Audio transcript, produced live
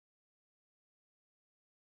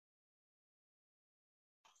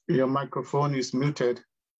Your microphone is muted.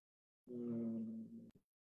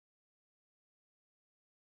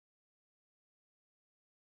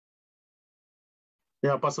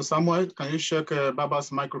 Yeah, Pastor Samuel, can you check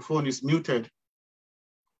Baba's microphone is muted?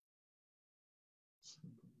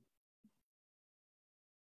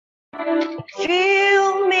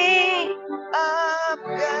 Fill me up,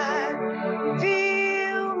 God.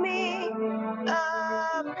 Fill me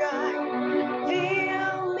up, God.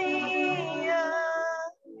 Fill me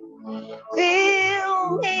up.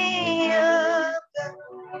 Fill me up, God.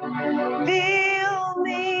 Fill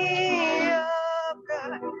me up,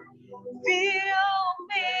 God. Fill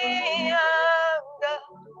me up,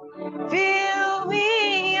 God. Fill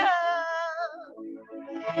me up.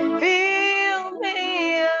 Fill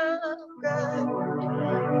me up, God.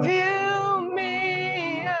 Fill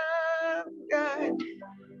me up, God.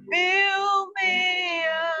 Fill me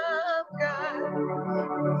up, God.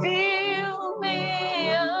 Fill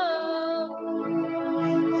me up.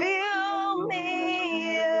 Fill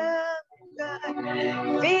me up,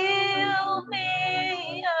 God. Fill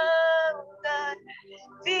me up, God.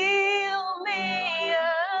 Fill me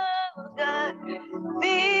up, God.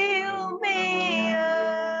 Fill me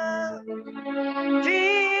up.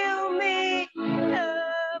 Fill me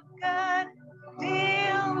up, God.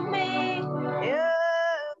 Fill me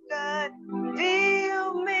up, God.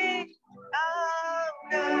 Fill me up,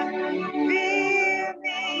 God.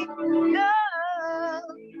 Fill me up.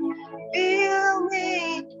 Fill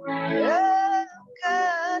me up,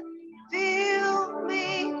 God. Fill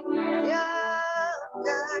me up,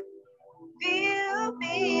 God. Fill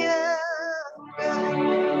me up, God.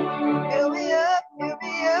 Fill me up, fill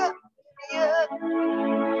me up,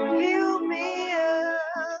 fill me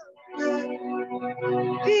up,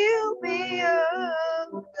 fill me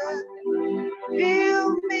up, God.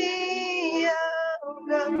 Fill me up,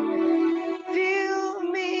 God. Fill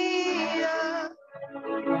me up,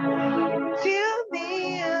 fill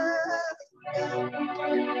me up, God.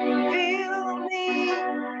 Fill me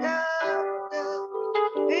up, God.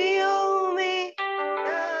 Fill me up,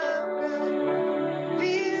 God.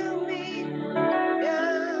 Fill me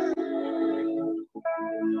up.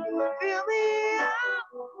 Fill me up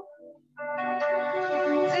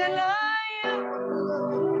till I am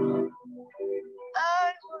alone.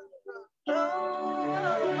 I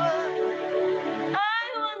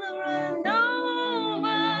wanna run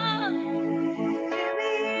over. Fill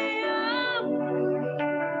me up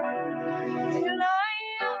till I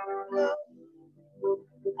am alone.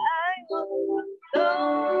 I wanna run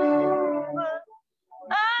over.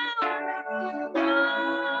 I wanna run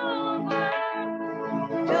over.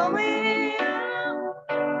 Fill me up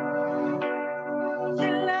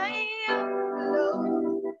till I am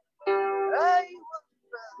alone. I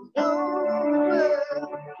wanna run over.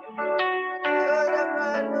 Gonna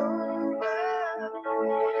run over.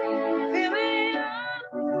 Fill me up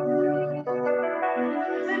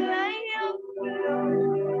till I am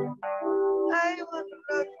alone. I wanna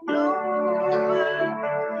run over.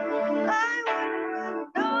 I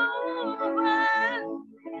wanna run over.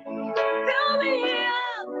 Fill me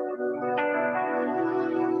up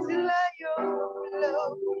till I am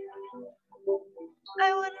alone.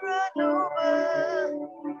 I wanna run over.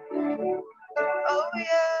 Oh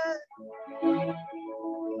yeah.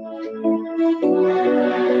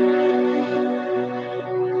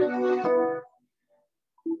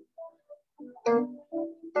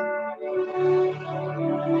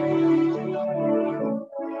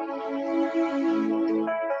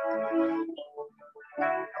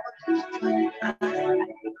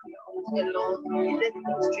 Alone in this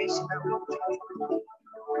demonstration, I want to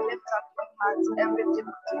lift up your hearts, everything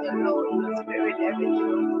to the Lord, the Spirit, everything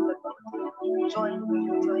to the Lord. Join me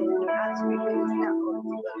as we minister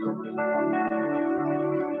unto the Lord.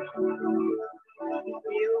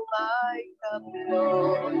 You my cup,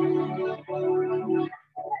 Lord, live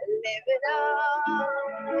it up,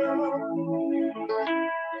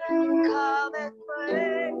 come and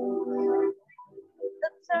pray,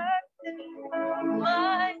 the thirsting of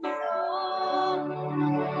my soul.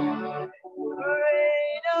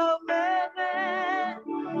 Rain of heaven,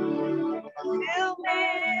 fill me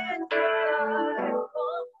till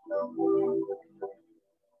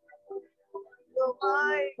oh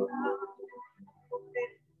my God,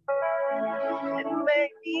 and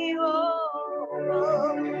make me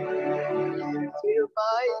whole. Fill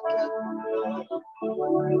my cup,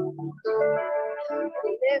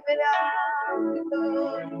 live it out,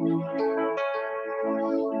 Lord.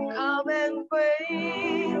 Come and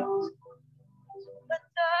quench the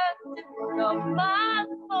thirst of my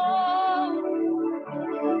soul.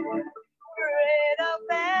 Bread of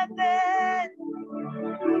heaven,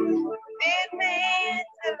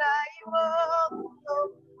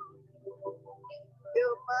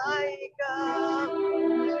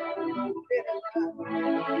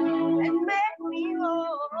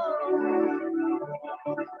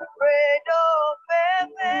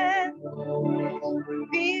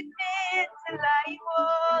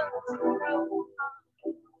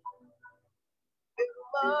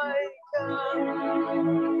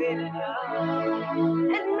 and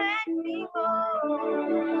make me whole.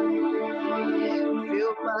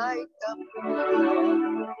 Fill my cup,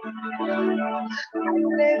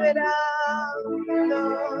 live it out,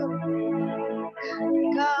 Lord.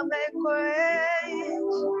 Come and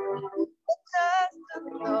quench the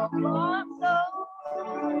thirst of my soul.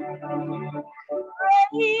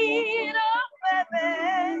 Rain of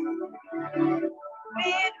heaven,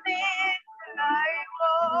 meet me till I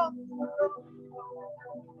walk.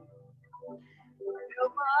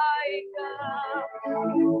 Fill my cup,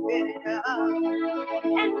 fill it up,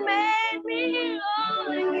 and make me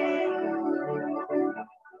whole again.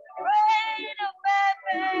 Rain of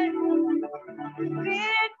heaven,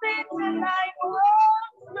 meet me till I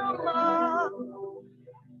walk no more.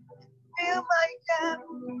 Fill my cup,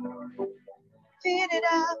 fill it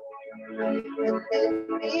up, and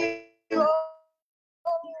make me whole.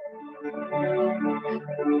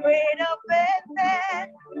 Rain of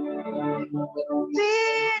heaven,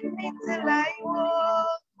 lead me till I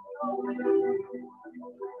walk.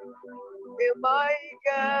 Fill my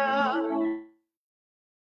cup.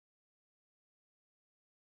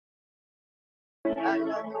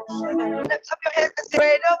 Lift up your hands and say,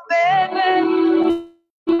 rain of heaven,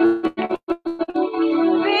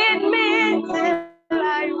 lead me till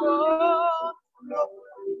I walk.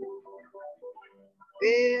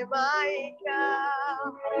 Fill my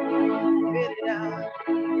cup, fill it up,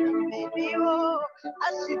 make me whole.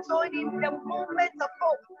 As you join in the moment of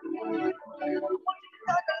hope,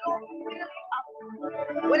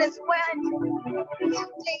 when it's wet, it's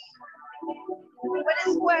deep. When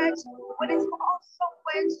it's wet, when it's also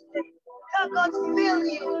wet, tell God to fill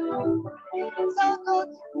you. Tell God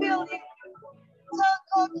to fill you. Tell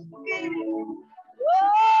God to fill you.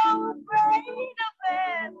 Oh, rain of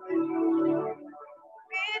heaven,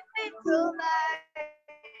 meet me till I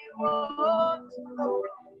want to go.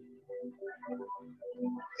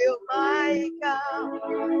 Fill my cup,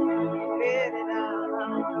 fill it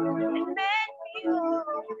up, and make me whole.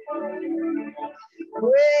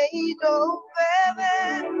 Rain of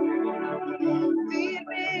heaven, feed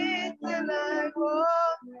me till I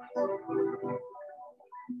want.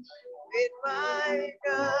 Fill my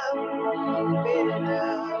cup, fill it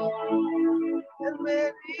up, and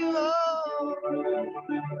make me whole.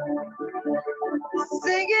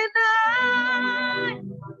 Singing I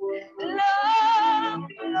love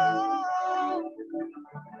you, Lord.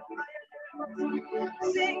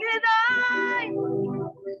 Singing I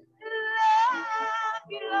love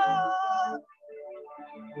you, Lord.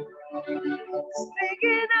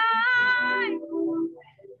 Singing I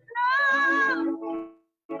love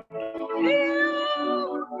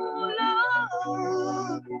you,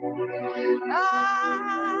 Lord.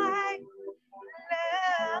 I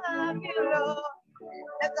love you, Lord.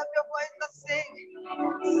 Lift up your voice and sing.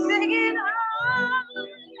 Singing I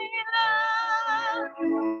love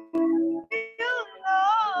you,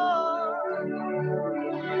 Lord.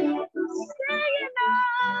 Singing I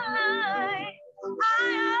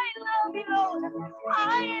love you, Lord.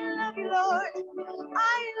 I love you, Lord. I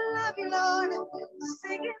love you, Lord.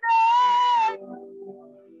 Singing I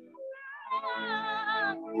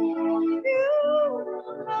love you,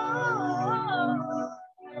 Lord.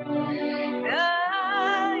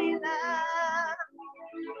 I love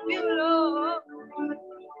you, Lord.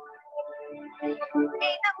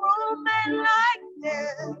 In a moment like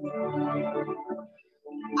this,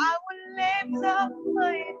 I will lift up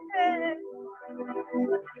my head.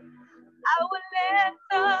 I will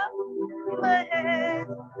lift up my head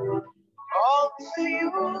unto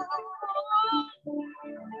you.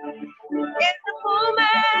 In the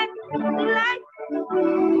moment like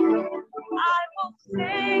this, I will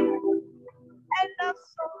sing a love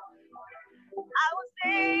song. I will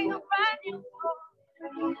sing a brand new song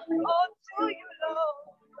unto you,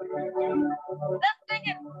 Lord. Let's sing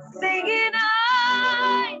it. Singing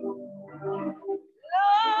I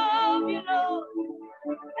love you, Lord.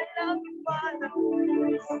 I love you, Father.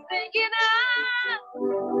 Singing I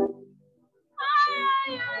love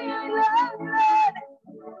you, Lord.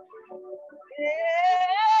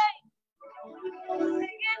 Yeah.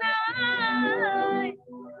 Singing I love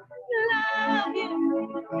you. I love you.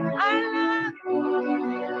 I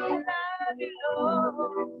love you,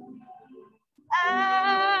 Lord.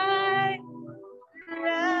 I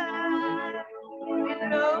love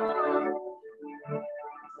you, Lord.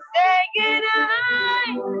 Singing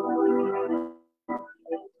I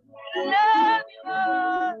love you,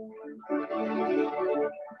 Lord.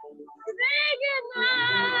 Singing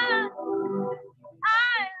I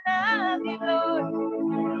love you,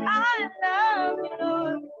 Lord. I love you,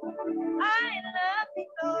 Lord. I love you,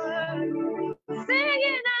 Lord. Singing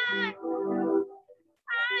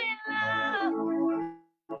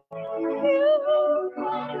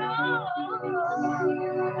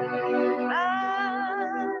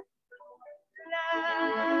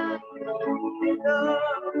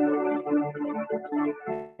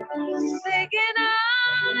Singing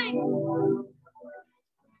I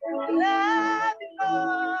love you,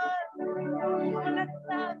 Lord. Let's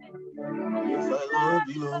love you. Yes, I love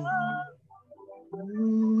you, Lord.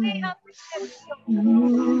 We appreciate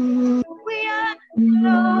you. We are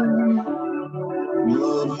Lord. Love you,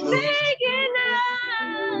 Lord. Singing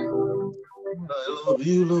I love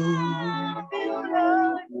you, Lord.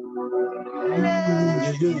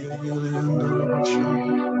 Yeah, yeah, yeah, yeah, love you.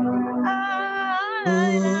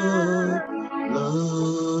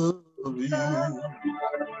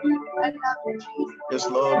 I love you, Jesus. Yes,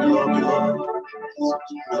 Lord, we love you, Lord.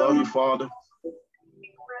 We love you, Father.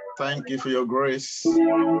 Thank you for your grace.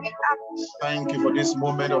 Thank you for this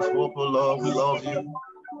moment of hope, oh Lord. We love you.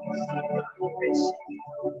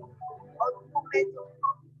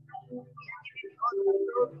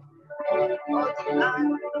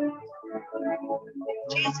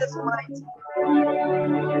 Jesus mighty.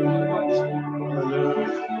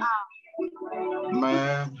 Hallelujah.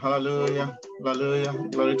 Man, hallelujah. Hallelujah.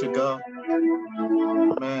 Glory to God.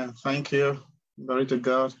 Man, thank you. Glory to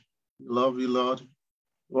God. Love you, Lord. I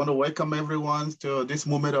want to welcome everyone to this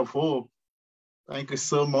moment of hope. Thank you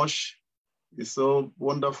so much. It's so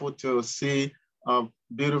wonderful to see our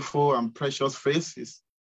beautiful and precious faces.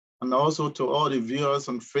 And also to all the viewers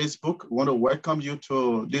on Facebook, I want to welcome you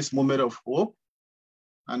to this moment of hope.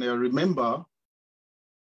 And remember,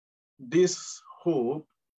 this hope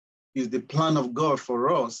is the plan of God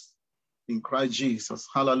for us in Christ Jesus.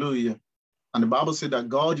 Hallelujah. And the Bible said that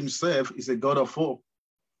God himself is a God of hope.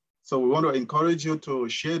 So we want to encourage you to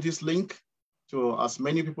share this link to as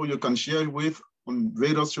many people you can share it with on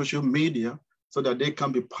various social media so that they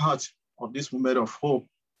can be part of this moment of hope.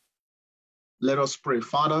 Let us pray.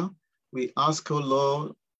 Father, we ask, oh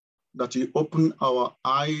Lord, that you open our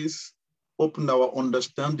eyes, open our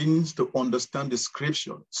understandings to understand the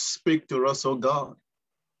scripture. Speak to us, oh God.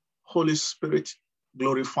 Holy Spirit,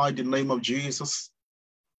 glorify the name of Jesus.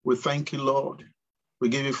 We thank you, Lord. We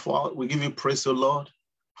give you praise, oh Lord.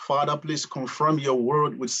 Father, please confirm your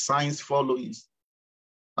word with signs followings.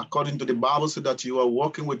 According to the Bible, so that you are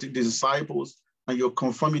working with the disciples and you're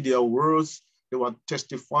confirming their words. They were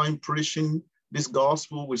testifying, preaching this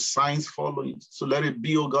gospel with signs following. So let it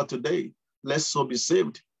be, oh God, today. Let's so be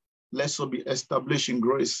saved. Let's so be established in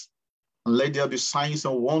grace. And let there be signs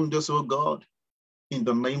and wonders, oh God, in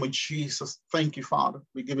the name of Jesus. Thank you, Father.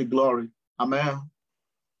 We give you glory. Amen.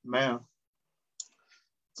 Amen.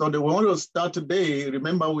 So we want to start today.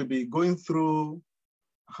 Remember, we'll be going through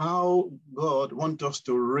how God wants us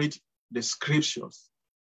to read the scriptures.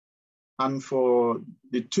 And for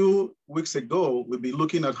the 2 weeks ago, we'll be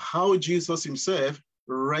looking at how Jesus himself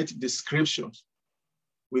read the scriptures.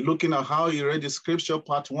 We're looking at how he read the scripture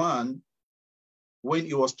part 1 when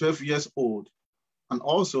he was 12 years old, and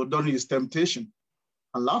also during his temptation.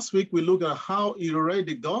 And last week, we looked at how he read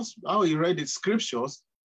the gospel, how he read the scriptures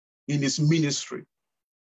in his ministry.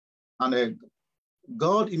 And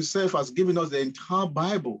God himself has given us the entire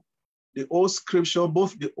Bible, the old scripture,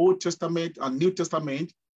 both the Old Testament and New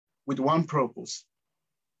Testament, with one purpose.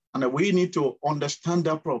 And we need to understand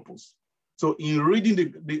that purpose. So in reading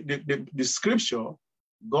the scripture,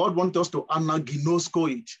 God wants us to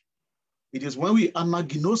anaginosko it. It is when we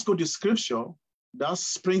anaginosko the scripture that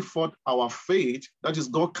spring forth our faith. That is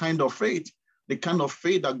God kind of faith, the kind of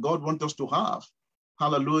faith that God wants us to have.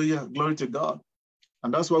 Hallelujah, glory to God.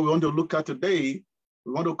 And that's what we want to look at today.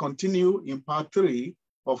 We want to continue in part 3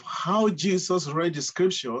 of how Jesus read the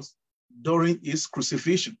scriptures during his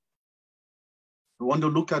crucifixion. We want to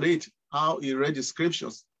look at it, how he read the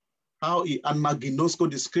scriptures, how he anaginosko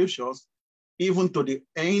the scriptures, even to the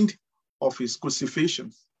end of his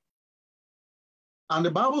crucifixion. And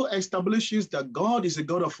the Bible establishes that God is a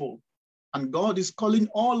God of hope, and God is calling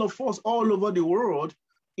all of us all over the world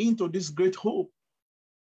into this great hope.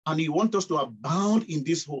 And he wants us to abound in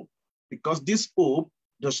this hope, because this hope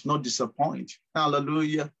does not disappoint.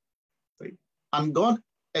 Hallelujah. And God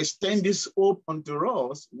extended this hope unto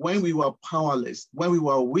us when we were powerless, when we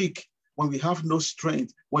were weak, when we have no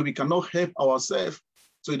strength, when we cannot help ourselves.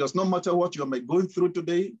 So it does not matter what you may be going through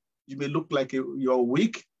today. You may look like you're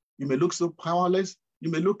weak. You may look so powerless. You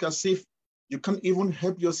may look as if you can't even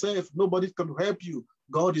help yourself. Nobody can help you.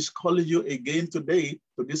 God is calling you again today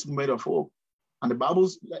to this moment of hope. And the Bible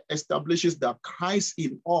establishes that Christ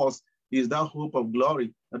in us is that hope of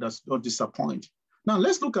glory that does not disappoint. Now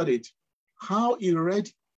let's look at it, how he read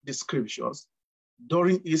the scriptures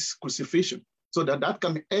during his crucifixion, so that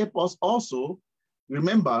can help us also.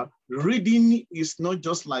 Remember, reading is not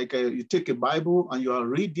just like you take a Bible and you are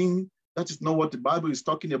reading. That is not what the Bible is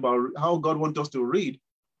talking about, how God wants us to read.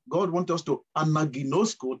 God wants us to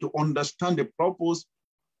anaginosko, to understand the purpose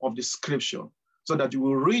of the scripture, so that you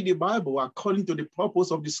will read the Bible according to the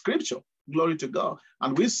purpose of the scripture. Glory to God.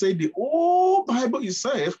 And we say the whole Bible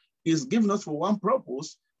itself is given us for one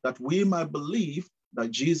purpose, that we might believe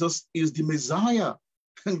that Jesus is the Messiah.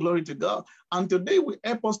 And glory to God. And today we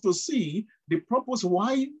help us to see the purpose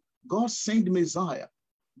why God sent the Messiah,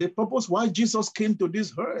 the purpose why Jesus came to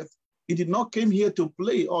this earth. He did not come here to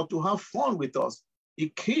play or to have fun with us. He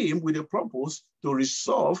came with a purpose to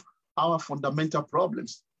resolve our fundamental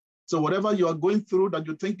problems. So whatever you are going through that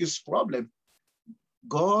you think is a problem,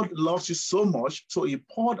 God loves you so much, so he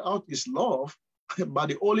poured out his love by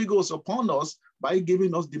the Holy Ghost upon us by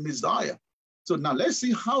giving us the Messiah. So now let's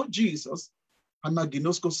see how Jesus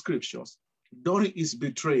anaginosko scriptures during his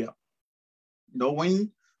betrayal. You know,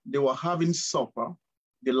 when they were having supper,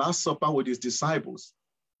 the Last Supper with his disciples.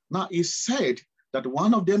 Now he said that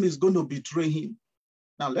one of them is going to betray him.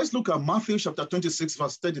 Now let's look at Matthew chapter 26,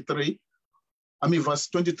 verse 33. Verse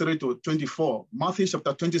 23 to 24. Matthew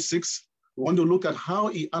chapter 26, we want to look at how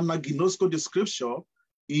he anaginosko the scripture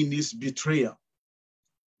in his betrayal.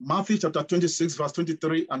 Matthew chapter 26, verse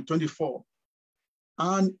 23 and 24.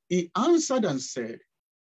 And he answered and said,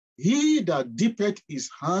 he that dippeth his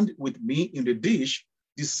hand with me in the dish,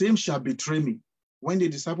 the same shall betray me. When the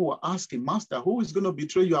disciples were asking, Master, who is going to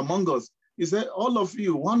betray you among us? He said, all of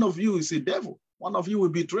you, one of you is a devil. One of you will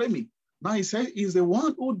betray me. Now he said, he's the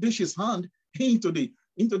one who dish his hand into the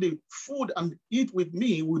food and eat with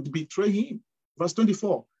me would betray him. Verse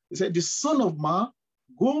 24, he said, the Son of Man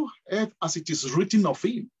goeth as it is written of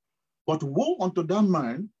him. But woe unto that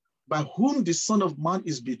man by whom the Son of Man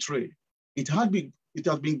is betrayed. It had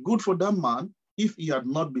been good for that man if he had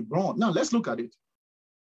not been born. Now let's look at it.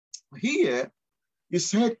 Here, he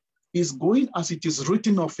said, he's going as it is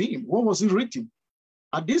written of him. What was it written?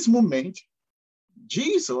 At this moment,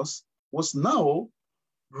 Jesus was now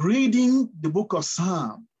reading the book of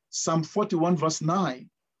Psalm 41, verse 9,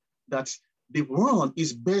 that the one,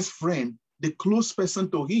 his best friend, the close person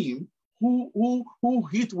to him, who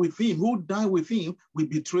hit with him, who died with him, will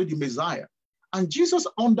betray the Messiah. And Jesus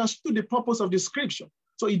understood the purpose of the scripture.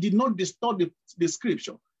 So he did not distort the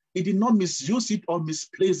scripture. He did not misuse it or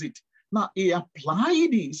misplace it. Now he applied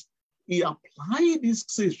this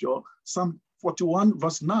scripture, Psalm 41,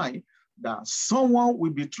 verse 9, that someone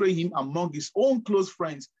will betray him among his own close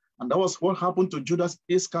friends. And that was what happened to Judas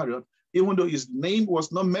Iscariot, even though his name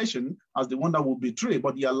was not mentioned as the one that will betray,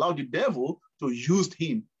 but he allowed the devil to use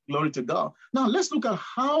him. Glory to God. Now let's look at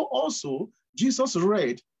how also Jesus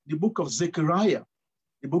read the book of Zechariah.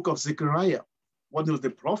 The book of Zechariah, what was the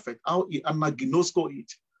prophet, how he anaginosko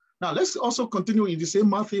it. Now let's also continue in the same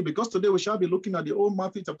Matthew, because today we shall be looking at the old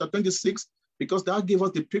Matthew chapter 26, because that gave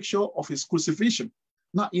us the picture of his crucifixion.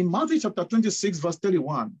 Now in Matthew chapter 26, verse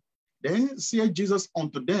 31, then said Jesus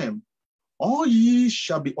unto them, all ye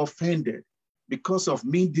shall be offended because of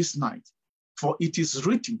me this night. For it is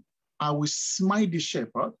written, I will smite the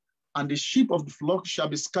shepherd, and the sheep of the flock shall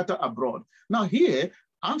be scattered abroad. Now here,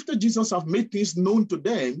 after Jesus have made things known to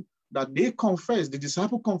them, that they confess, the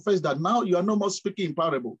disciple confessed that now you are no more speaking in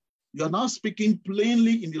parable. You are now speaking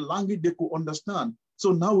plainly in the language they could understand.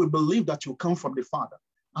 So now we believe that you come from the Father.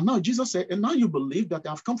 And now Jesus said, and now you believe that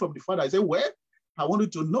I have come from the Father. I said, well, I want you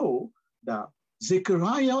to know that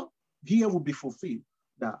Zechariah here will be fulfilled.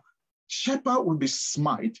 The shepherd will be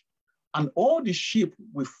smite, and all the sheep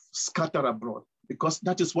will scatter abroad, because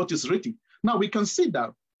that is what is written. Now we can see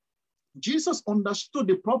that Jesus understood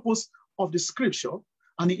the purpose of the scripture,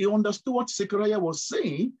 and he understood what Zechariah was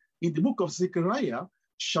saying in the book of Zechariah,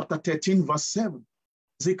 chapter 13, verse 7.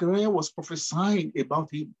 Zechariah was prophesying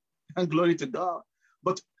about him, and glory to God.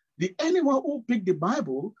 But anyone who picked the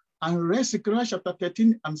Bible and read Zechariah chapter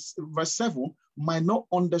 13 and verse 7 might not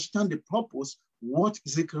understand the purpose, what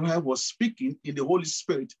Zechariah was speaking in the Holy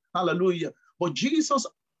Spirit. Hallelujah. But Jesus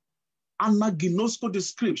anaginosko the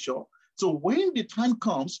scripture. So when the time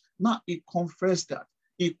comes, now he confessed that.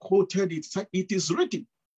 He quoted it. It is written.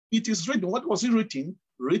 It is written. What was it written?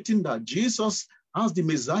 Written that Jesus, as the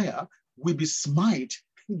Messiah, will be smite.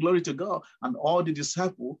 Glory to God. And all the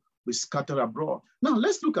disciples will scatter abroad. Now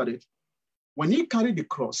let's look at it. When he carried the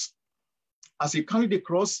cross, as he carried the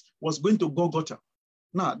cross, was going to Golgotha.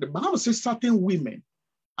 Now, the Bible says certain women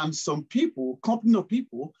and some people, company of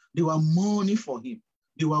people, they were mourning for him.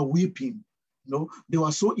 They were weeping. You know, they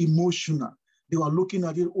were so emotional. They were looking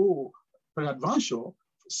at it, oh, peradventure,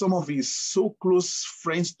 some of his so close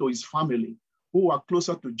friends to his family who are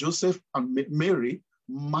closer to Joseph and Mary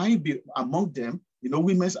might be among them. You know,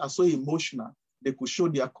 women are so emotional. They could show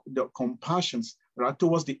their compassions right,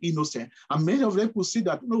 towards the innocent. And many of them could see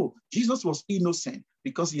that, no, Jesus was innocent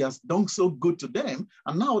because he has done so good to them.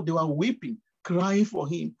 And now they were weeping, crying for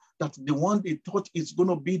him, that the one they thought is going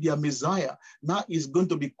to be their Messiah now is going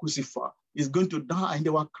to be crucified, is going to die, and they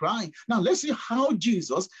were crying. Now let's see how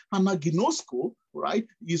Jesus, anaginosko, right,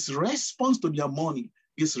 his response to their mourning,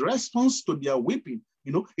 his response to their weeping.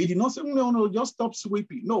 You know, he did not say, no, no, just stop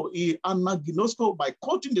weeping. No, he anaginosko by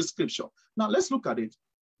quoting the scripture. Now let's look at it.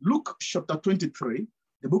 Luke chapter 23,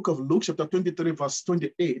 the book of Luke chapter 23, verse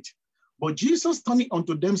 28. But Jesus turning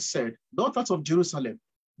unto them said, daughters of Jerusalem,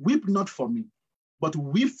 weep not for me, but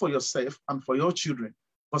weep for yourself and for your children.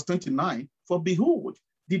 Verse 29, for behold,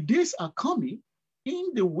 the days are coming in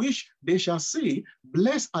the which they shall say,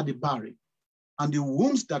 blessed are the barren, and the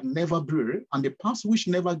wombs that never bear, and the paps which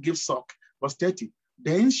never give suck. Verse 30,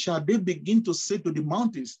 then shall they begin to say to the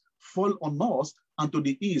mountains, fall on us, and to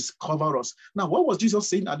the east, cover us. Now, what was Jesus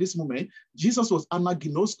saying at this moment? Jesus was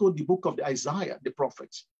anaginosko, the book of the Isaiah, the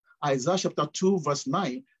prophet. Isaiah chapter 2, verse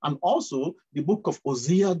 9, and also the book of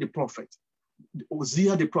Hosea, the prophet.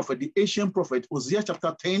 Hosea, the prophet, the ancient prophet, Hosea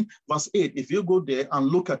chapter 10, verse 8. If you go there and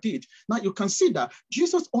look at it, now you can see that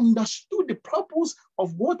Jesus understood the purpose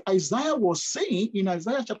of what Isaiah was saying in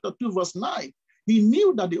Isaiah chapter 2, verse 9. He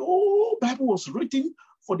knew that the whole Bible was written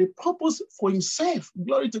for the purpose for himself.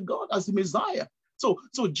 Glory to God, as the Messiah. So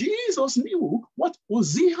Jesus knew what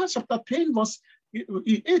Hosea chapter 10, verse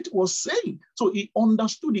 8 was saying. So he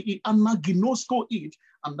understood it, he anaginosko it.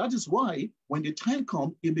 And that is why when the time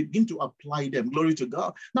comes, he began to apply them. Glory to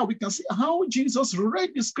God. Now we can see how Jesus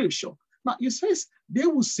read the scripture. Now he says, they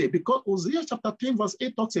will say, because Hosea chapter 10, verse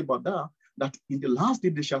 8 talks about that in the last day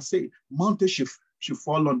they shall say, mountains should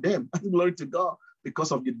fall on them. Glory to God,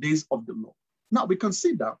 because of the days of the Lord. Now we can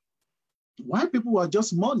see that why people are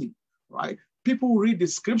just mourning, right? People read the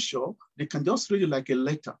scripture, they can just read it like a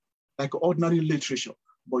letter, like ordinary literature.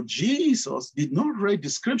 But Jesus did not read the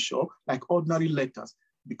scripture like ordinary letters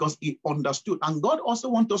because he understood. And God also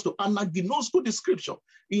wants us to anaginosko the scripture.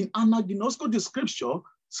 In anaginosko the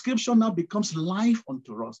scripture now becomes life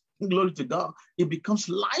unto us. Glory to God. It becomes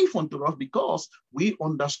life unto us because we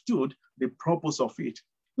understood the purpose of it.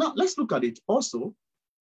 Now, let's look at it also.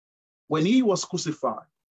 When he was crucified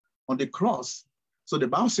on the cross, so the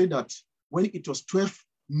Bible said that when it was 12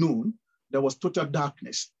 noon, there was total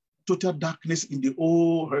darkness in the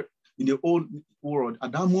old world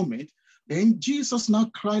at that moment. Then Jesus now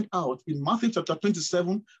cried out in Matthew chapter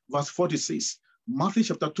 27, verse 46. Matthew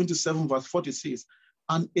chapter 27, verse 46.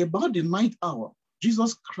 And about the ninth hour,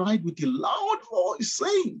 Jesus cried with a loud voice,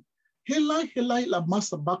 saying, Eli, Eli, lama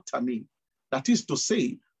sabachthani. That is to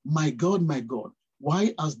say, my God,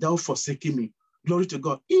 why hast thou forsaken me? Glory to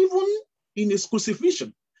God. Even in his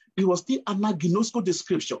crucifixion, he was still anaginosko the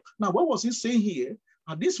scripture. Now, what was he saying here?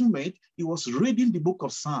 At this moment, he was reading the book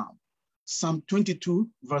of Psalm 22,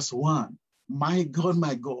 verse 1. My God,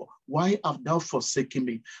 why have thou forsaken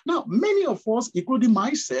me? Now, many of us, including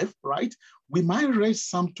myself, right, we might read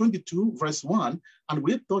Psalm 22, verse 1, and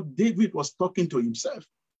we thought David was talking to himself.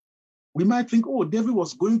 We might think, oh, David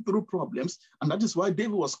was going through problems, and that is why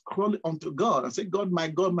David was crawling unto God and said, God, my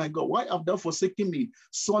God, why have thou forsaken me?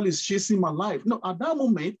 Saul is chasing my life. No, at that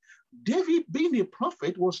moment, David, being a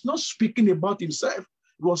prophet, was not speaking about himself.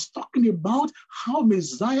 He was talking about how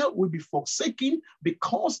Messiah will be forsaken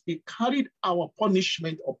because he carried our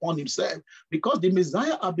punishment upon himself, because the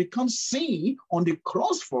Messiah had become sin on the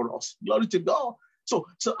cross for us. Glory to God.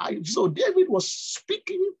 So David was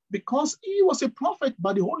speaking because he was a prophet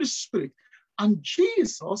by the Holy Spirit. And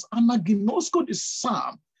Jesus anaginosko the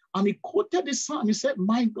psalm, and he quoted the psalm. He said,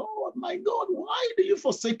 my God, why do you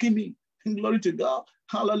forsake me? And glory to God.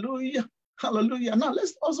 Hallelujah. Hallelujah. Now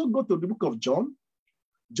let's also go to the book of John.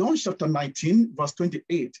 John chapter 19, verse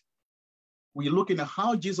 28. We're looking at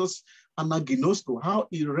how Jesus anaginosko, how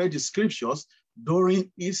he read the scriptures during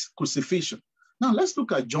his crucifixion. Now, let's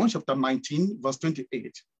look at John chapter 19, verse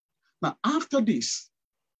 28. Now, after this,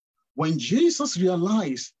 when Jesus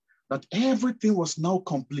realized that everything was now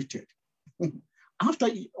completed, after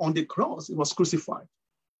on the cross, he was crucified,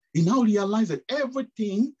 he now realized that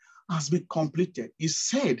everything has been completed. He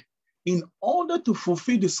said, in order to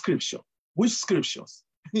fulfill the scripture, which scriptures?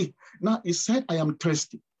 Now, he said, I am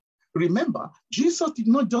thirsty. Remember, Jesus did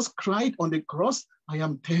not just cry on the cross, I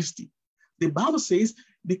am thirsty. The Bible says,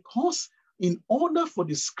 because in order for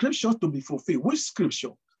the scripture to be fulfilled, which scripture?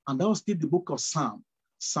 And that was still the book of Psalm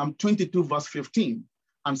 22, verse 15,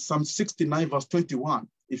 and Psalm 69, verse 21.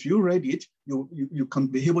 If you read it, you can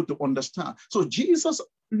be able to understand. So Jesus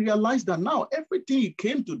realized that now everything he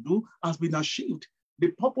came to do has been achieved. The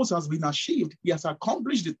purpose has been achieved. He has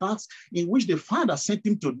accomplished the task in which the Father sent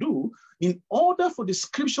him to do in order for the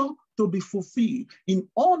scripture to be fulfilled. In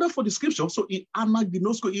order for the scripture, so he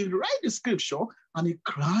anaginosko, he read the scripture and he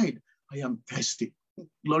cried, I am thirsty.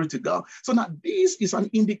 Glory to God. So now this is an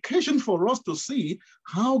indication for us to see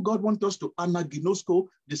how God wants us to anaginosko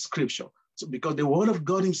the scripture. So because the word of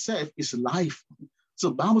God himself is life. So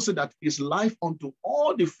the Bible said that is life unto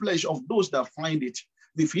all the flesh of those that find it.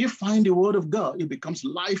 If you find the word of God, it becomes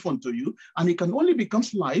life unto you. And it can only become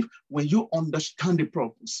life when you understand the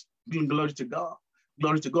purpose. Glory to God.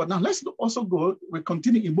 Glory to God. Now let's also go, we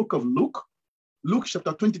continue in book of Luke. Luke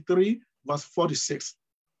chapter 23, verse 46.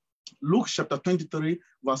 Luke chapter 23,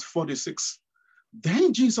 verse 46.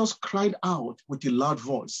 Then Jesus cried out with a loud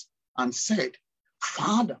voice and said,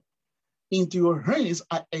 Father, into your hands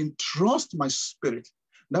I entrust my spirit.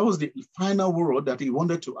 That was the final word that he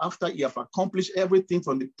wanted to, after he have accomplished everything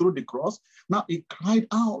through the cross. Now he cried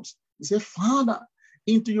out. He said, Father,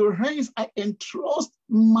 into your hands I entrust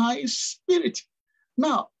my spirit.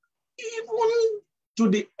 Now, even to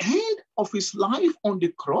the end of his life on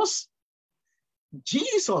the cross,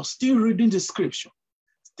 Jesus still reading the scripture,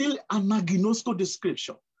 still anaginosko the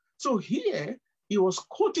scripture. So here, he was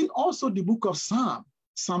quoting also the book of Psalm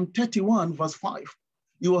 31, verse 5.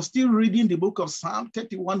 He was still reading the book of Psalm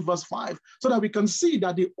 31, verse 5, so that we can see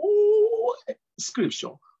that the old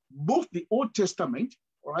scripture, both the Old Testament,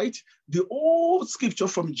 right, the old scripture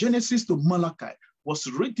from Genesis to Malachi was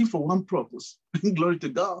written for one purpose, glory to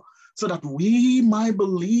God, so that we might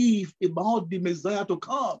believe about the Messiah to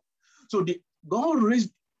come. So God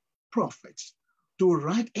raised prophets to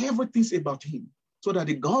write everything about him, so that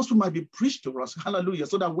the gospel might be preached to us, hallelujah,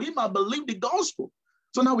 so that we might believe the gospel.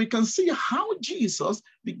 So now we can see how Jesus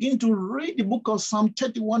began to read the book of Psalm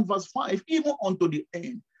 31, verse 5, even unto the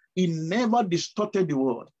end. He never distorted the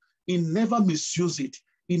word. He never misused it.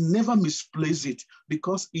 He never misplaced it,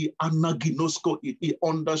 because he anaginosko it. He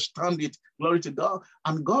understands it. Glory to God.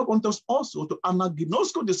 And God wants us also to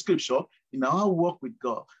anaginosko the scripture in our work with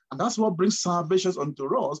God. And that's what brings salvation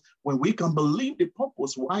unto us, when we can believe the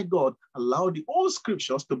purpose why God allowed the old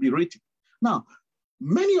scriptures to be written. Now,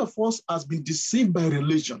 many of us has been deceived by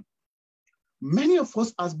religion. Many of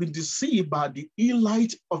us has been deceived by the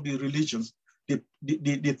elite of the religions.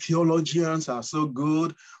 The theologians are so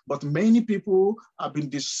good, but many people have been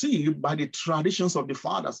deceived by the traditions of the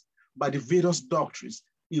fathers, by the various doctrines,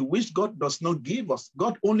 in which God does not give us.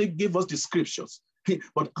 God only gave us the scriptures.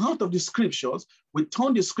 But out of the scriptures, we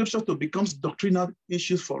turn the scriptures to become doctrinal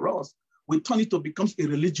issues for us. We turn it to become a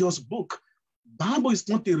religious book. Bible is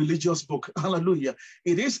not a religious book. Hallelujah.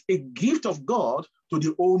 It is a gift of God to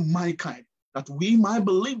the whole mankind, that we might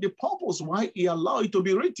believe the purpose why he allowed it to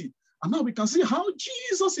be written. And now we can see how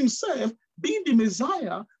Jesus himself, being the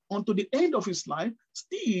Messiah unto the end of his life,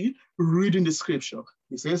 still reading the scripture.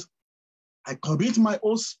 He says, I commit my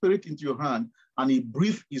own spirit into your hand, and he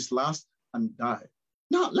breathed his last and died.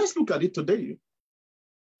 Now let's look at it today.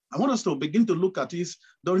 I want us to begin to look at this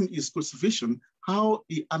during his crucifixion, how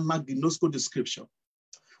he anaginosko the scripture.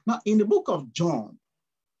 Now in the book of John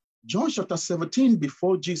chapter 17,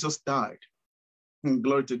 before Jesus died,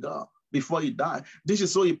 glory to God, before he died, this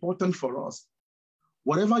is so important for us.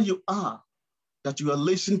 Whatever you are, that you are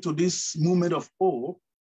listening to this moment of awe,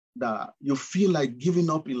 that you feel like giving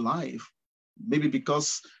up in life, maybe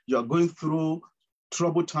because you are going through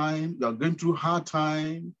troubled time, you are going through hard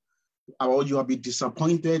time, or you have been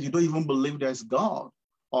disappointed, you don't even believe there's God,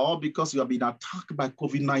 or because you have been attacked by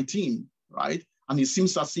COVID-19, right? And it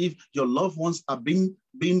seems as if your loved ones are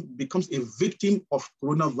becomes a victim of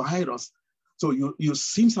coronavirus. So you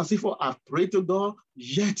seems as if, oh, I've prayed to God,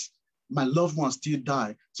 yet my loved ones still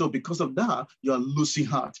die. So because of that, you're losing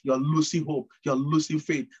heart, you're losing hope, you're losing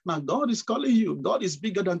faith. Now God is calling you. God is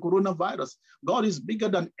bigger than coronavirus. God is bigger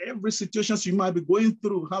than every situation you might be going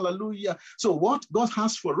through. Hallelujah. So what God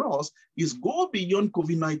has for us is go beyond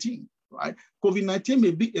COVID-19, right? COVID-19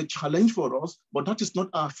 may be a challenge for us, but that is not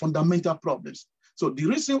our fundamental problems. So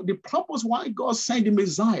the purpose why God sent the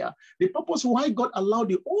Messiah, the purpose why God allowed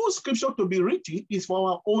the whole scripture to be written is for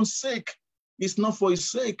our own sake. It's not for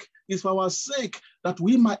his sake, it's for our sake, that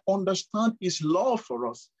we might understand his love for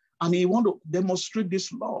us. And he wants to demonstrate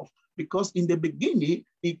this love, because in the beginning,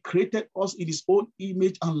 he created us in his own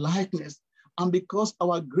image and likeness. And because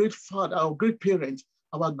our great father, our great parents,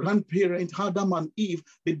 our grandparents, Adam and Eve,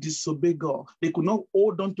 they disobeyed God. They could not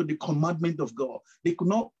hold on to the commandment of God. They could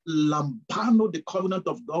not lambano the covenant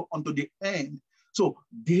of God unto the end. So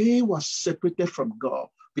they were separated from God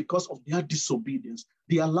because of their disobedience.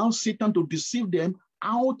 They allowed Satan to deceive them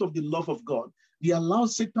out of the love of God. They allowed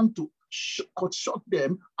Satan to cut short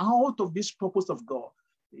them out of this purpose of God.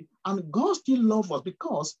 And God still loves us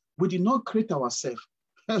because we did not create ourselves.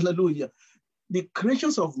 Hallelujah. The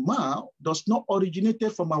creations of man does not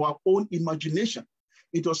originate from our own imagination.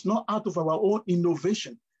 It was not out of our own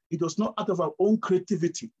innovation. It was not out of our own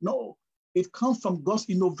creativity. No, it comes from God's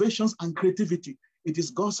innovations and creativity. It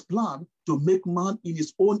is God's plan to make man in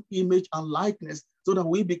his own image and likeness so that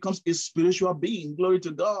we become a spiritual being. Glory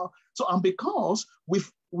to God. So, and because we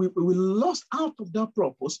lost out of that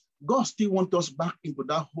purpose, God still wants us back into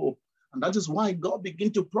that hope. And that is why God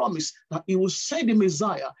began to promise that he will send the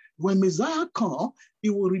Messiah. When Messiah comes, he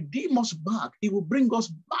will redeem us back. He will bring us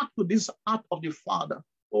back to this heart of the Father.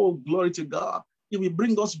 Oh, glory to God. He will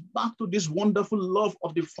bring us back to this wonderful love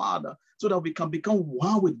of the Father so that we can become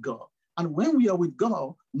one with God. And when we are with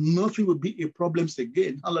God, nothing will be a problem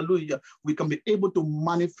again. Hallelujah. We can be able to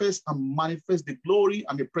manifest the glory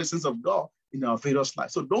and the presence of God in our various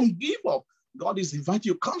lives. So don't give up. God is inviting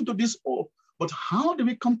you, come to this hope. But how do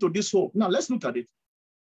we come to this hope? Now let's look at it.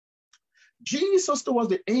 Jesus, towards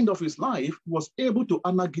the end of his life, was able to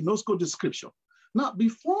anaginosko the scripture. Now,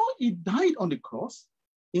 before he died on the cross,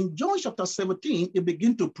 in John chapter 17, he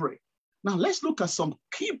began to pray. Now let's look at some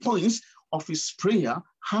key points of his prayer,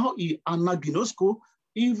 how he anaginosko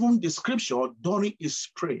even the scripture during his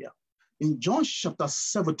prayer. In John chapter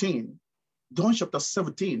 17,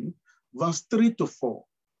 verse 3 to 4.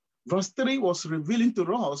 Verse 3 was revealing to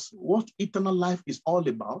us what eternal life is all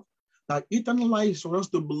about. That eternal life is for us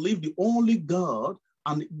to believe the only God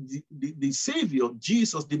and the Savior,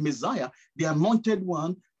 Jesus, the Messiah, the anointed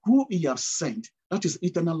one who he has sent. That is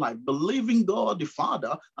eternal life. Believing God the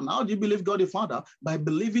Father. And how do you believe God the Father? By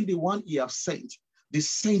believing the one he has sent. The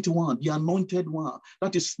saint one, the anointed one,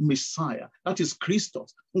 that is Messiah, that is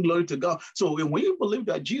Christos. Glory to God. So when we believe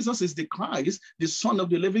that Jesus is the Christ, the Son of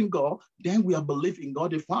the living God, then we are believing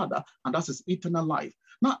God the Father, and that is eternal life.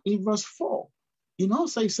 Now in verse 4,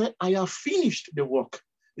 he said, I have finished the work.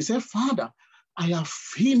 He said, Father, I have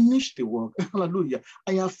finished the work. Hallelujah.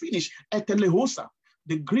 I have finished. Etelehosa.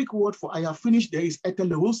 The Greek word for I have finished there is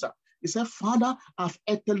etelehosa. He said, Father, I've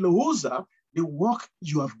etelehosa the work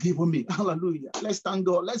you have given me. Hallelujah. Let's thank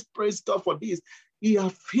God. Let's praise God for this. He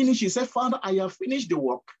has finished. He said, Father, I have finished the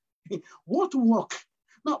work. What work?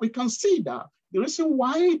 Now we can see that the reason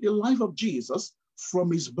why the life of Jesus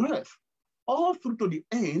from his birth all through to the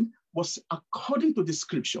end was according to the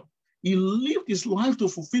scripture. He lived his life to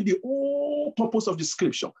fulfill the whole purpose of the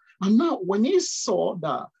scripture. And now when he saw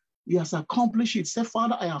that he has accomplished it, he said,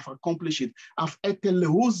 Father, I have accomplished it. I've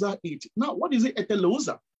etelehosa it. Now, what is it,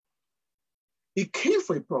 etelehosa? He came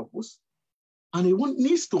for a purpose, and he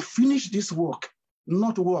needs to finish this work,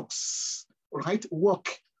 not works, right? Work,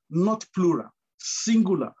 not plural,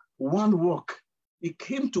 singular, one work. He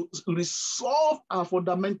came to resolve our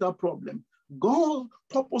fundamental problem. God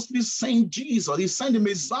purposely sent Jesus, he sent the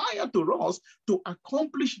Messiah to us to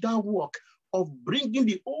accomplish that work of bringing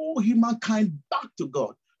the whole humankind back to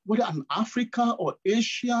God. Whether in Africa or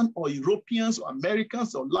Asian or Europeans or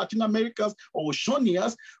Americans or Latin Americans or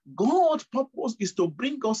Oceanians, God's purpose is to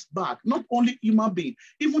bring us back, not only human beings,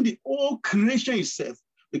 even the whole creation itself.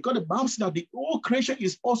 Because the Bible says that the whole creation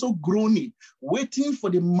is also groaning, waiting for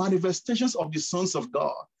the manifestations of the sons of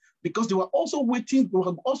God. Because they were also waiting, they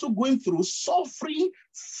were also going through suffering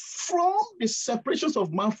from the separations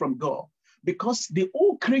of man from God. Because the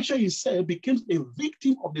whole creation itself became a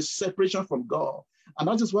victim of the separation from God. And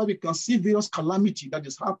that is why we can see various calamity that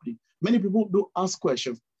is happening. Many people do ask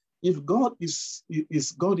questions. If God is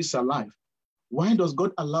alive, why does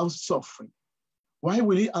God allow suffering? Why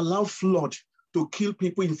will he allow flood to kill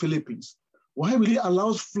people in Philippines? Why will he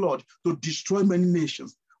allow flood to destroy many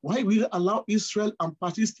nations? Why will he allow Israel and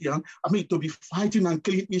Palestine, to be fighting and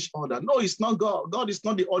killing each other? No, it's not God. God is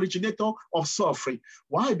not the originator of suffering.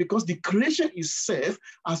 Why? Because the creation itself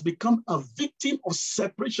has become a victim of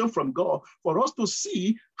separation from God. For us to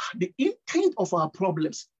see the intent of our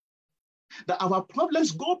problems, that our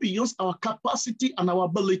problems go beyond our capacity and our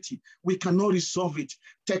ability. We cannot resolve it.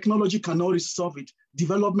 Technology cannot resolve it.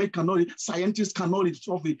 Development cannot, scientists cannot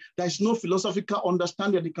resolve it. There is no philosophical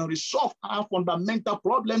understanding that can resolve our fundamental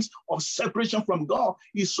problems of separation from God.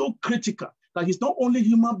 It's so critical that it's not only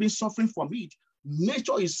human beings suffering from it,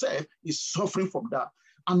 nature itself is suffering from that.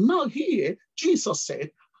 And now here, Jesus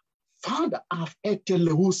said, Father, I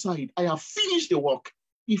have finished the work.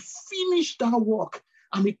 He finished that work.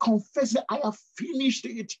 And he confessed that I have finished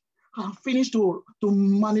it. I have finished to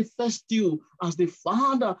manifest you as the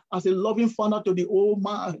Father, as a loving Father to the old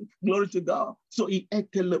man. Glory to God. So he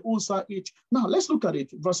eteleusa it. Now let's look at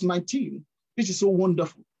it. Verse 19. This is so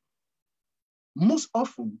wonderful. Most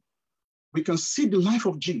often, we can see the life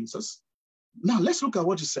of Jesus. Now, let's look at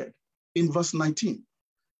what he said in verse 19.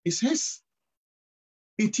 He says,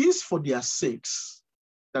 it is for their sakes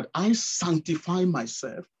that I sanctify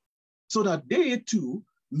myself, so that they too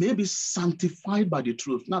may be sanctified by the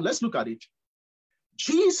truth. Now, let's look at it.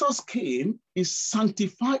 Jesus came, he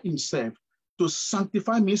sanctified himself. To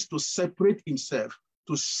sanctify means to separate himself,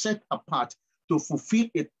 to set apart, to fulfill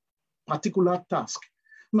a particular task.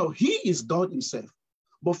 Now, he is God himself,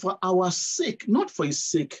 but for our sake, not for his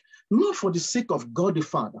sake, not for the sake of God the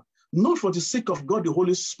Father, not for the sake of God the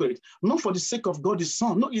Holy Spirit, not for the sake of God the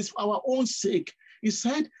Son, no, it's for our own sake. He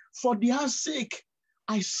said, for their sake,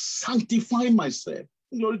 I sanctify myself.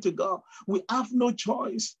 Glory to God. We have no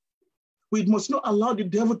choice. We must not allow the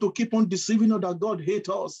devil to keep on deceiving us that God hates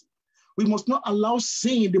us. We must not allow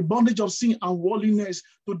sin, the bondage of sin and worldliness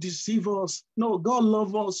to deceive us. No, God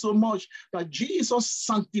loves us so much that Jesus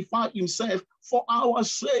sanctified himself for our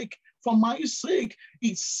sake, for my sake.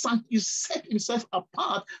 He set himself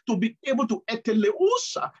apart to be able to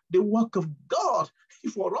eteleusa the work of God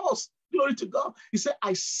for us. Glory to God. He said,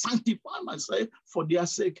 I sanctify myself for their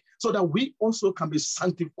sake, so that we also can be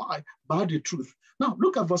sanctified by the truth. Now,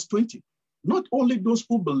 look at verse 20. Not only those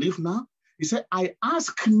who believe now, he said, I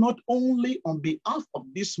ask not only on behalf of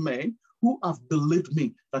these men who have believed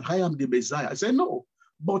me that I am the Messiah. I said, no,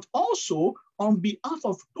 but also on behalf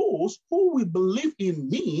of those who will believe in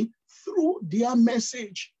me through their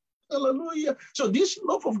message. Hallelujah. So this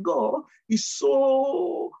love of God is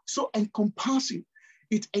so encompassing.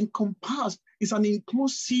 It encompasses, it's an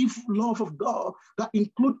inclusive love of God that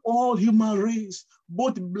includes all human race,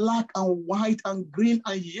 both black and white and green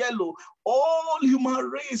and yellow, all human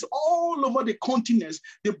race, all over the continents.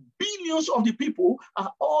 The billions of the people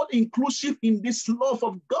are all inclusive in this love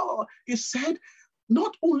of God. He said,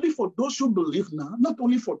 not only for those who believe now, not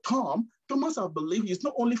only for Thomas, I believe it's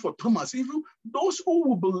not only for Thomas, even those who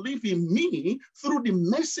will believe in me through the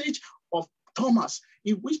message of Thomas,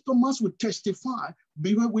 in which Thomas would testify,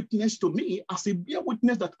 bear witness to me, as he bear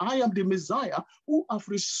witness that I am the Messiah, who have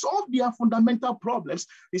resolved their fundamental problems.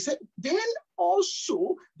 He said, then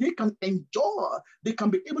also they can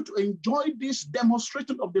be able to enjoy this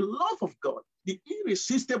demonstration of the love of God, the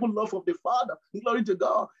irresistible love of the Father. Glory to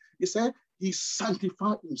God. He said, he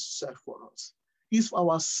sanctified himself for us. It's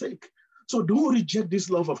for our sake. So don't reject this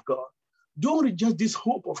love of God. Don't reject this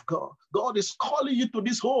hope of God. God is calling you to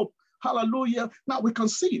this hope. Hallelujah. Now we can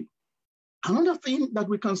see, another thing that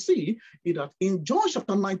we can see is that in John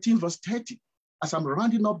chapter 19, verse 30, as I'm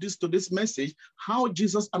rounding up to this message, how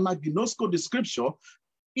Jesus anagnosco the scripture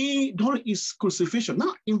during his crucifixion.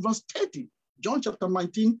 Now in verse 30, John chapter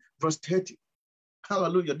 19, verse 30.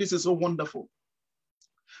 Hallelujah. This is so wonderful.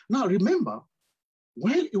 Now remember,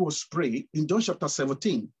 when he was praying in John chapter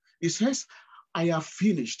 17, he says, I have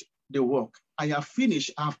finished the work. I have finished,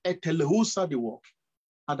 I have eteleusa the work.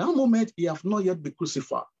 At that moment, he have not yet been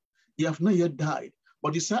crucified. He have not yet died.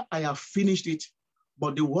 But he said, I have finished it.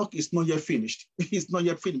 But the work is not yet finished. It's not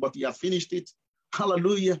yet finished, but he has finished it.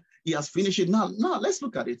 Hallelujah. He has finished it. Now let's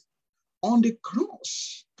look at it. On the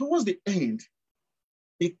cross, towards the end,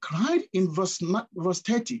 he cried in verse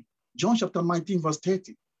 30, John chapter 19, verse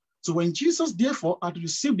 30. So when Jesus, therefore, had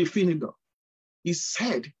received the vinegar, he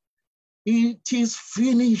said, it is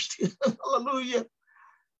finished. Hallelujah.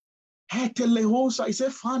 Etelehosa. He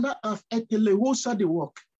said, Father, I've etelehosa the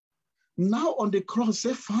work. Now on the cross,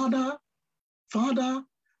 say, Father,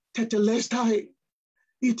 tetelestai.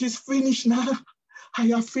 It is finished now. I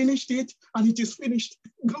have finished it, and it is finished.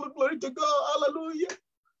 Glory to God. Hallelujah.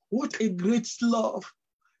 What a great love.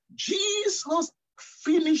 Jesus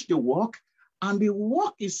finished the work, and the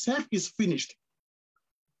work itself is finished.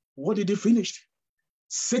 What did he finish?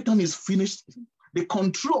 Satan is finished. The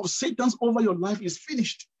control of Satan over your life is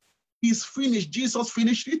finished. It's finished. Jesus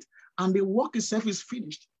finished it, and the work itself is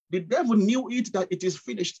finished. The devil knew it, that it is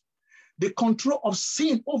finished. The control of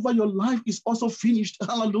sin over your life is also finished.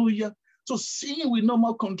 Hallelujah. So sin will no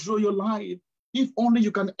more control your life. If only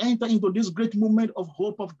you can enter into this great moment of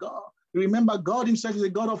hope of God. Remember, God himself is a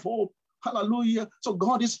God of hope. Hallelujah. So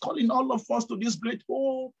God is calling all of us to this great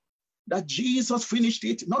hope that Jesus finished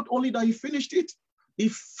it. Not only that he finished it, he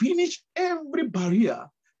finished every barrier,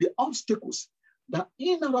 the obstacles that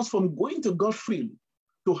hinder us from going to God freely,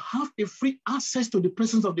 to have a free access to the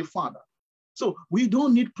presence of the Father. So we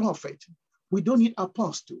don't need prophet. We don't need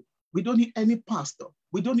apostle. We don't need any pastor.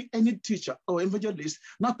 We don't need any teacher or evangelist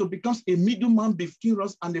not to become a middleman between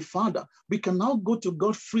us and the Father. We can now go to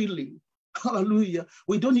God freely. Hallelujah.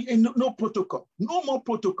 We don't need no protocol, no more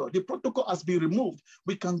protocol. The protocol has been removed.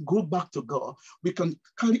 We can go back to God. We can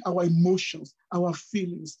carry our emotions, our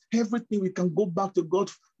feelings, everything. We can go back to God.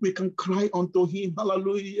 We can cry unto him.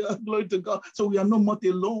 Hallelujah. Glory to God. So we are no more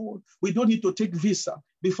alone. We don't need to take visa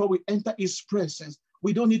before we enter his presence.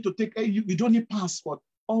 We don't need to take, you don't need passport.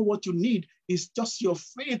 All what you need is just your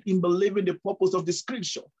faith in believing the purpose of the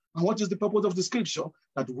scripture. And what is the purpose of the scripture?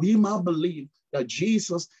 That we might believe that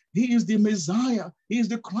Jesus, he is the Messiah, he is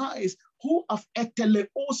the Christ who have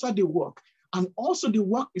eteleosa the work. And also the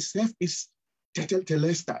work itself is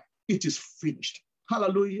tetelestai. It is finished.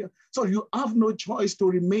 Hallelujah. So you have no choice to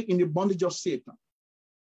remain in the bondage of Satan.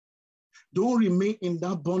 Don't remain in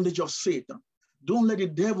that bondage of Satan. Don't let the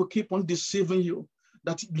devil keep on deceiving you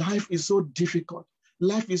that life is so difficult.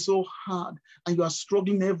 Life is so hard, and you are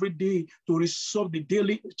struggling every day to resolve the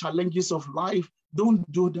daily challenges of life.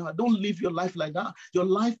 Don't do that. Don't live your life like that. Your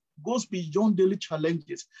life goes beyond daily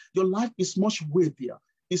challenges. Your life is much weightier.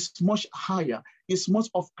 It's much higher. It's much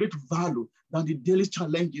of great value than the daily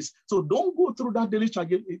challenges. So don't go through that daily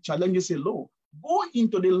challenges alone. Go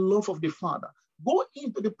into the love of the Father. Go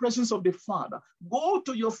into the presence of the Father. Go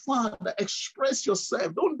to your Father. Express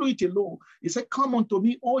yourself. Don't do it alone. He said, come unto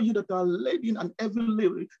me, all you that are laden and heavy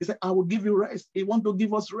laden. He said, I will give you rest. He wants to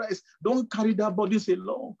give us rest. Don't carry that bodies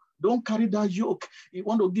alone. Don't carry that yoke. He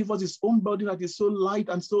wants to give us his own body that is so light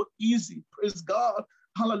and so easy. Praise God.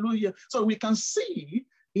 Hallelujah. So we can see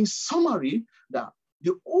in summary that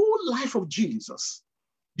the whole life of Jesus,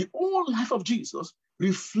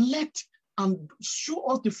 reflect and show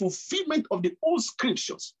us the fulfillment of the old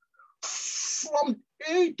scriptures. From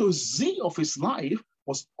A to Z of his life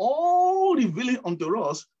was all revealing unto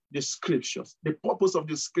us the scriptures, the purpose of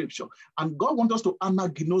the scripture. And God wants us to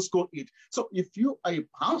anagnosko it. So if you are a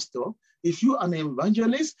pastor, if you are an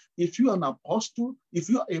evangelist, if you are an apostle, if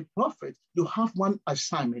you are a prophet, you have one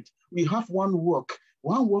assignment. We have one work.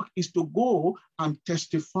 One work is to go and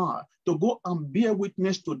testify, to go and bear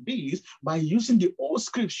witness to this by using the old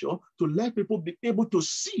scripture to let people be able to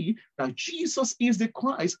see that Jesus is the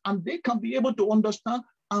Christ, and they can be able to understand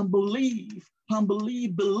and believe,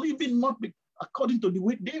 believing not according to the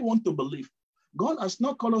way they want to believe. God has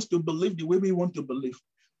not called us to believe the way we want to believe.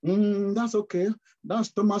 That's okay.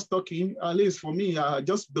 That's Thomas talking. At least for me, I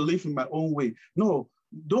just believe in my own way. No.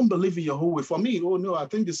 Don't believe in your whole way. For me, oh no, I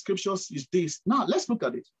think the scriptures is this. Now, let's look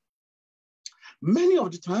at it. Many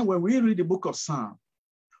of the time when we read the book of Psalm,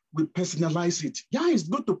 we personalize it. Yeah, it's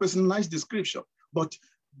good to personalize the scripture, but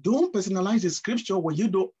don't personalize the scripture when you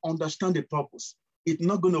don't understand the purpose. It's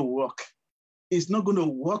not going to work. It's not going to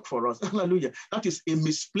work for us. Hallelujah. That is a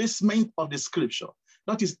misplacement of the scripture.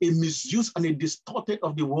 That is a misuse and a distorted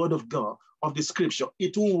of the word of God, of the scripture.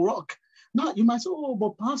 It won't work. Now, you might say, oh,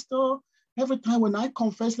 but Pastor, every time when I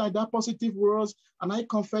confess like that positive words and I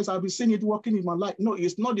confess, I'll be seeing it working in my life. No,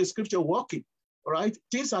 it's not the scripture working, all right?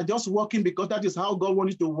 Things are just working because that is how God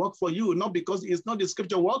wanted to work for you, not because it's not the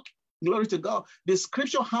scripture working. Glory to God. The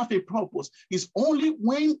scripture has a purpose. It's only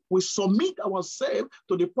when we submit ourselves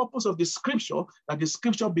to the purpose of the scripture that the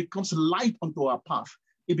scripture becomes light unto our path.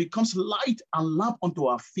 It becomes light and lamp unto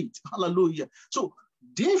our feet. Hallelujah. So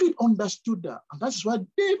David understood that. And that's why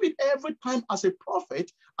David, every time as a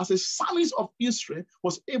prophet, as a psalmist of Israel,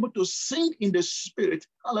 was able to sing in the spirit.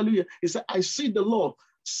 Hallelujah. He said, I see the Lord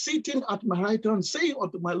sitting at my right hand, saying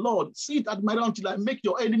unto my Lord, sit at my right hand until I make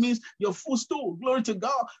your enemies your footstool. Glory to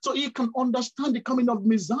God. So he can understand the coming of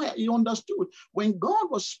Messiah. He understood. When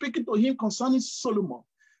God was speaking to him concerning Solomon,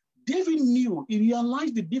 David knew, he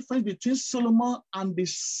realized the difference between Solomon and the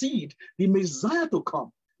seed, the Messiah to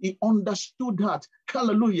come. He understood that.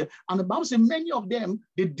 Hallelujah. And the Bible says many of them,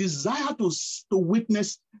 they desire to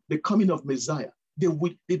witness the coming of Messiah.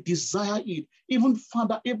 They desire it. Even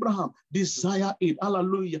Father Abraham desired it.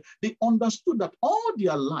 Hallelujah. They understood that all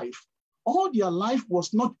their life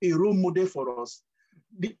was not a role model for us.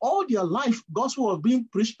 All their life, gospel was being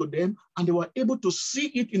preached to them, and they were able to see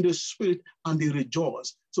it in the spirit, and they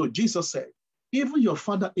rejoiced. So Jesus said, even your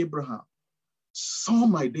father Abraham saw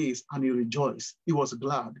my days and he rejoiced. He was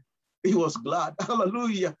glad. He was glad.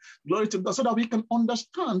 Hallelujah. Glory to God. So that we can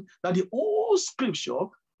understand that the whole scripture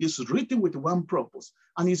is written with one purpose.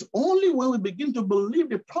 And it's only when we begin to believe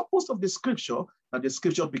the purpose of the scripture that the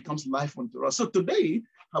scripture becomes life unto us. So today,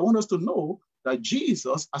 I want us to know that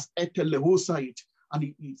Jesus has eteleosa it, and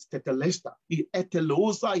he is tetelestai. He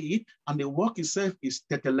eteleosa it, and the work itself is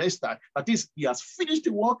tetelestai. That is, he has finished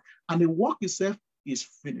the work, and the work itself is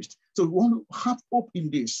finished. So we want to have hope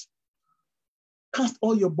in this. Cast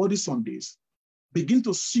all your bodies on this. Begin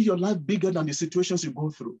to see your life bigger than the situations you go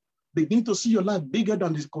through. Begin to see your life bigger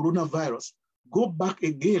than this coronavirus, go back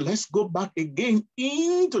again. Let's go back again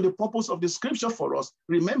into the purpose of the scripture for us.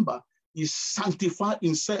 Remember, he sanctified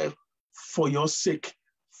himself for your sake,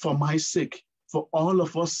 for my sake, for all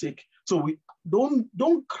of us sake. So we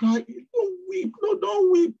don't cry, don't weep, no,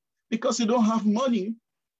 don't weep because you don't have money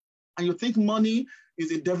and you think money is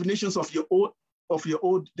the definitions of your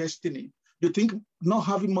own destiny. You think not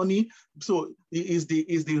having money so is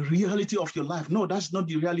the reality of your life. No, that's not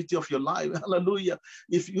the reality of your life. Hallelujah.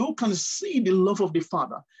 If you can see the love of the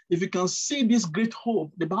Father, if you can see this great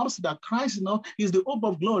hope, the Bible says that Christ is the hope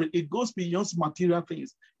of glory. It goes beyond material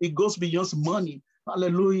things. It goes beyond money.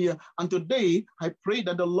 Hallelujah. And today, I pray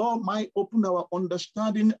that the Lord might open our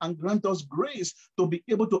understanding and grant us grace to be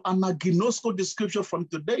able to anaginosko the scripture from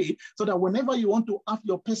today, so that whenever you want to have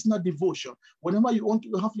your personal devotion, whenever you want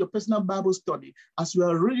to have your personal Bible study, as you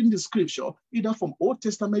are reading the scripture, either from Old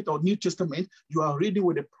Testament or New Testament, you are reading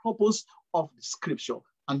with the purpose of the scripture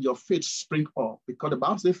and your faith spring up. Because the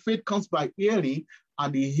Bible says faith comes by hearing,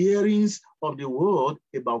 and the hearings of the word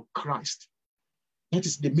about Christ. That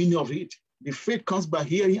is the meaning of it. The faith comes by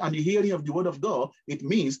hearing, and the hearing of the word of God. It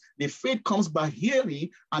means the faith comes by hearing,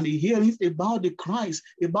 and the hearing about the Christ,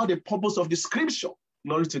 about the purpose of the scripture.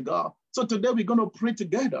 Glory to God. So today we're going to pray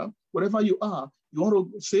together. Wherever you are, you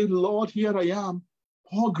want to say, Lord, here I am.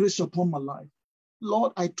 Pour grace upon my life.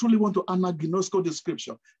 Lord, I truly want to anaginosko the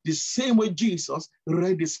scripture, the same way Jesus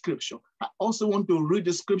read the scripture. I also want to read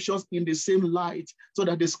the scriptures in the same light, so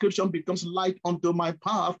that the scripture becomes light unto my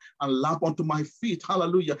path and lamp unto my feet.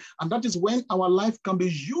 Hallelujah. And that is when our life can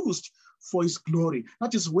be used for his glory.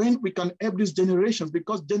 That is when we can help these generations,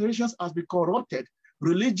 because generations has been corrupted.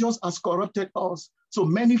 Religious has corrupted us. So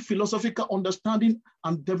many philosophical understanding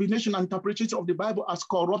and divination and interpretation of the Bible has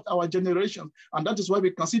corrupted our generation. And that is why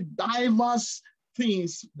we can see diverse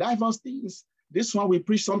things. This one we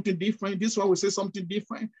preach something different. This one we say something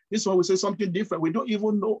different. This one we say something different. We don't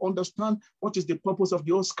even understand what is the purpose of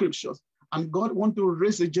the old scriptures. And God wants to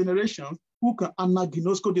raise a generation who can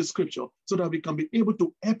anaginosko the scripture, so that we can be able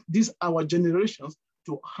to help our generations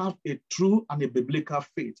to have a true and a biblical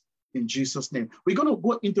faith. In Jesus' name, we're going to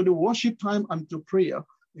go into the worship time and to prayer.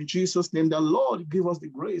 In Jesus' name, the Lord give us the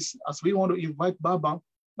grace as we want to invite Baba.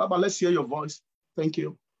 Baba, let's hear your voice. Thank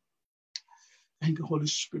you. Thank you, Holy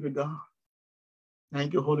Spirit, God.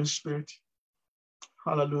 Thank you, Holy Spirit.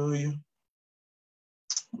 Hallelujah.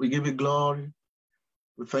 We give you glory.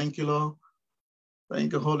 We thank you, Lord.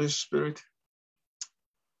 Thank you, Holy Spirit.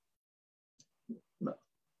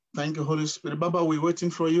 Thank you, Holy Spirit. Baba, we're waiting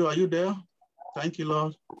for you. Are you there? Thank you,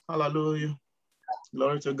 Lord. Hallelujah.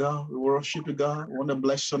 Glory to God. We worship you, God. We want to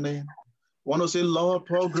bless your name. We want to say, Lord,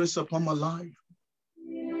 pour grace upon my life.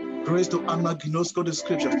 Grace to anaginosko the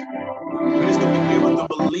scriptures. Grace to be able to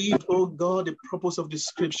believe, oh God, the purpose of the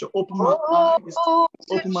scripture. Open my eyes,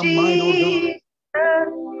 open my mind, oh God.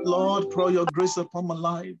 Lord, pour your grace upon my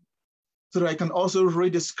life, so that I can also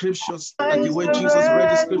read the scriptures like the way Jesus read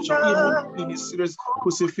the scripture, even in his serious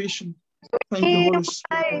crucifixion. Thank you, Holy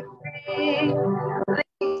Spirit.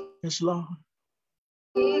 Yes, Lord.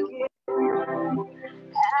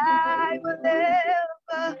 I will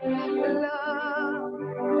never love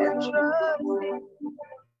and trust him.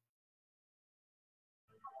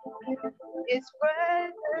 His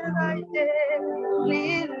presence I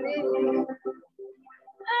daily live.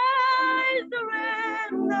 I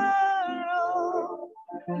surrender all.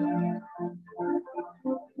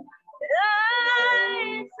 I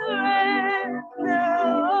surrender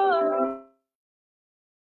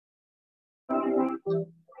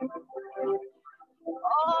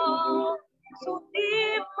all. So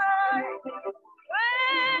deep my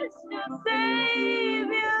precious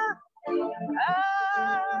Savior, I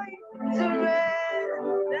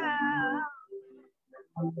surrender.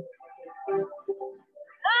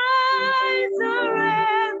 I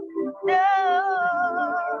surrender.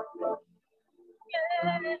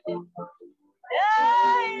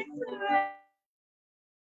 I surrender.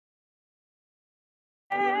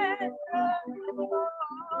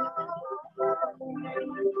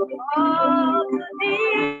 All to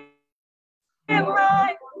thee,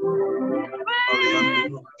 my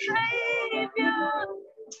precious Savior.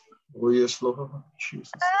 Oh, yes, Lord.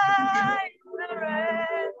 Jesus. I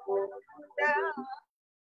surrender.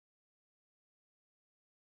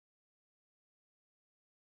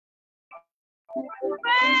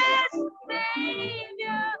 Precious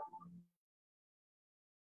Savior,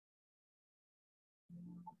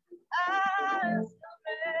 I surrender.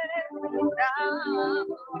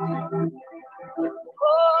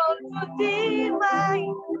 Oh, to thee, my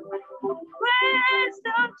precious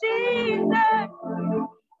Jesus,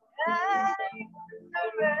 I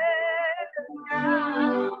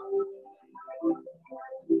surrender.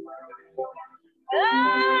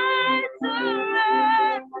 I surrender.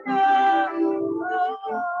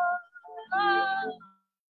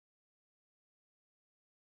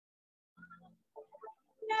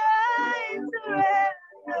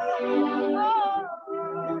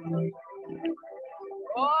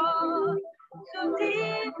 Oh, so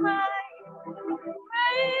deep my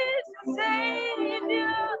praise,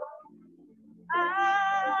 Savior,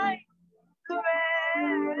 I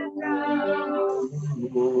surrender.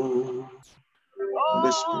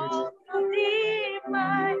 Holy Spirit, Oh, so deep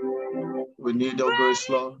my we need your grace,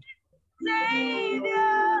 Lord.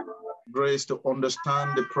 Savior, Grace to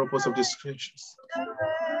understand the purpose of the scriptures.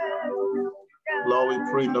 Lord, we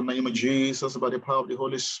pray in the name of Jesus by the power of the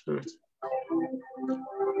Holy Spirit.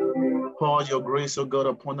 Pour your grace, oh God,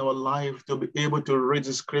 upon our life to be able to read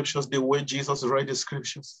the scriptures the way Jesus read the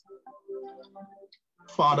scriptures.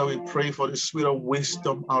 Father, we pray for the spirit of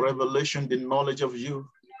wisdom and revelation, the knowledge of you,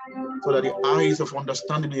 so that the eyes of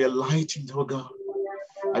understanding be enlightened, oh God.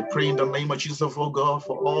 I pray in the name of Jesus, oh God,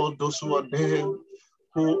 for all those who are there,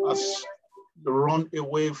 who have run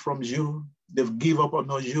away from you. They've given up on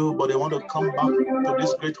you, but they want to come back to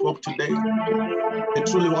this great hope today. They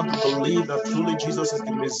truly want to believe that truly Jesus is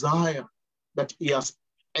the Messiah, that he has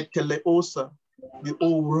eteleosa, the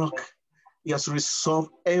old rock. He has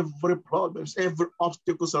resolved every problem, every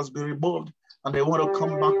obstacle has been removed, and they want to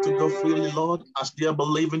come back to God freely, Lord, as they are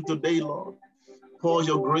believing today, Lord. Pour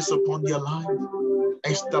your grace upon their life.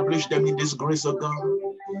 Establish them in this grace of God.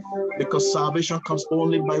 Because salvation comes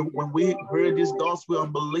only by when we hear this gospel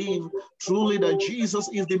and believe truly that Jesus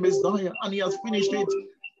is the Messiah and he has finished it.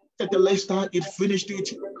 Tetelesta, it finished it,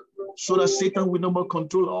 so that Satan will no more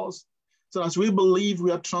control us. So as we believe,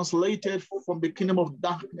 we are translated from the kingdom of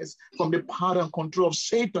darkness, from the power and control of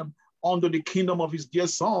Satan, under the kingdom of his dear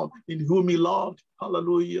Son, in whom he loved.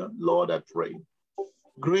 Hallelujah. Lord, I pray.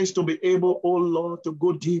 Grace to be able, oh Lord, to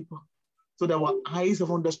go deeper, so that our eyes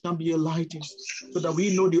of understanding be enlightened, so that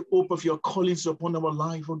we know the hope of your callings upon our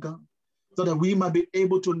life, oh God, so that we might be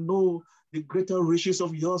able to know the greater riches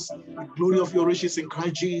of yours, the glory of your riches in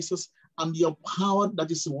Christ Jesus, and your power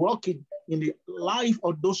that is working in the life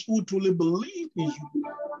of those who truly believe in you.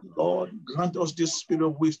 Lord, grant us this spirit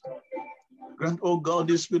of wisdom. Grant, oh God,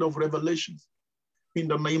 this spirit of revelation. In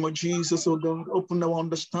the name of Jesus, oh God, open our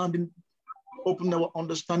understanding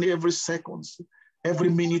every second, every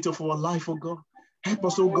minute of our life, oh God. Help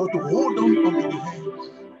us, oh God, to hold on unto the hand.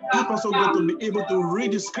 Help us, oh God, to be able to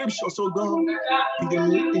read the scriptures, oh God, in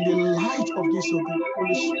the light of this, oh God,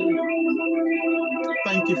 Holy Spirit.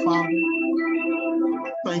 Thank you, Father.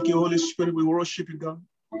 Thank you, Holy Spirit. We worship you, God.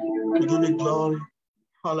 We give you glory.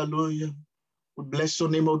 Hallelujah. We bless your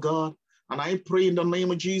name, oh God. And I pray in the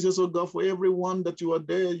name of Jesus, oh God, for everyone that you are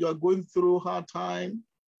there, you are going through a hard time.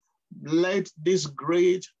 Let this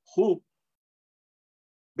great hope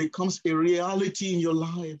becomes a reality in your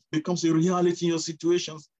life, becomes a reality in your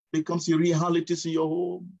situations, becomes a reality in your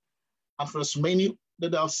home. And for as many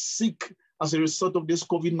that are sick as a result of this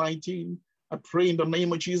COVID-19, I pray in the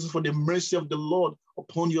name of Jesus for the mercy of the Lord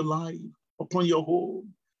upon your life, upon your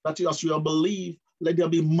home, that as you believe, let there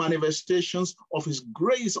be manifestations of his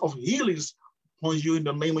grace of healings upon you in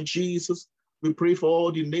the name of Jesus. We pray for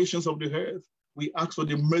all the nations of the earth. We ask for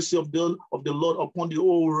the mercy of the Lord upon the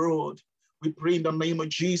whole world. We pray in the name of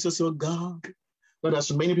Jesus, oh God, that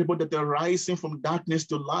as many people that are rising from darkness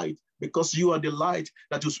to light, because you are the light,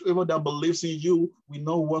 that whoever that believes in you will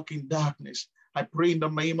not walk in darkness. I pray in the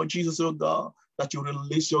name of Jesus, oh God, that you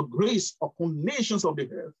release your grace upon nations of the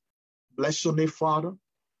earth. Bless your name, Father.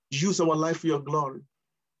 Use our life for your glory.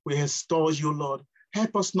 We restore you, Lord.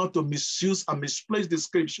 Help us not to misuse and misplace the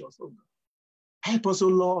scriptures, oh God. Help us, oh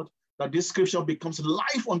Lord, that this scripture becomes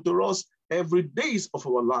life unto us every day of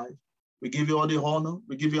our life. We give you all the honor.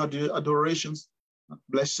 We give you all the adorations.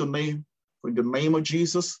 Bless your name. For in the name of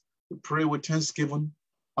Jesus, we pray with thanksgiving.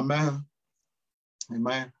 Amen.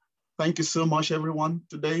 Amen. Thank you so much, everyone,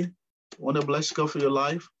 today. I want to bless God for your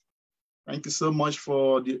life. Thank you so much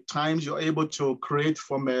for the times you're able to create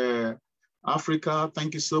from Africa.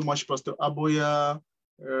 Thank you so much, Pastor Aboya,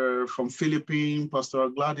 from Philippines, Pastor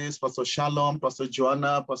Gladys, Pastor Shalom, Pastor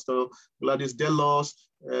Joanna, Pastor Gladys Delos,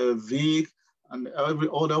 Vic, and every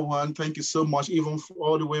other one. Thank you so much, even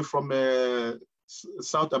all the way from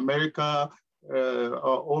South America,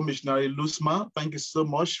 our own missionary Lusma. Thank you so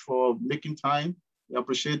much for making time. We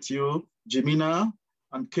appreciate you. Jimina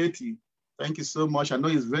and Katie, thank you so much. I know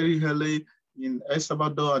it's very early in El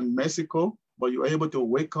Salvador and Mexico, but you were able to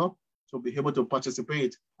wake up to be able to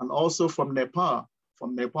participate. And also from Nepal,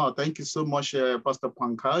 thank you so much, Pastor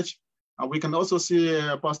Pankaj. And we can also see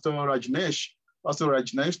Pastor Rajnesh. Pastor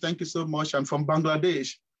Rajnesh, thank you so much. And from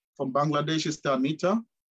Bangladesh, From Bangladesh, Sister Anita.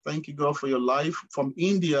 Thank you, God, for your life. From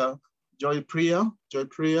India, Joy Priya. Joy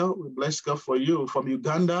Priya, we bless God for you. From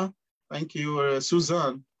Uganda, thank you,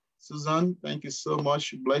 Susan. Susan, thank you so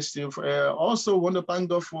much. Bless you. Also, want to thank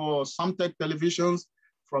God for Samtech Televisions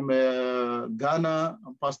from Ghana,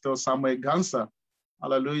 and Pastor Samuel Gansa.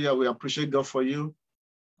 Hallelujah. We appreciate God for you.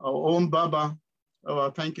 Our own Baba,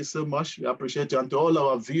 thank you so much. We appreciate you. And to all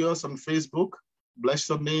our viewers on Facebook, bless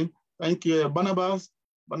your name. Thank you, Barnabas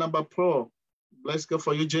Pro. Bless God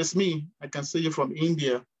for you, just me. I can see you from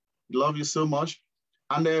India. Love you so much.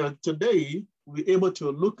 And today, we're able to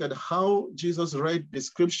look at how Jesus read the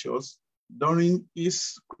scriptures during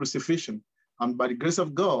his crucifixion. And by the grace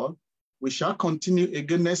of God, we shall continue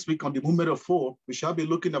again next week on the moment of hope. We shall be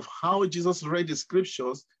looking at how Jesus read the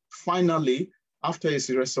scriptures finally after his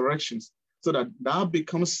resurrections, so that that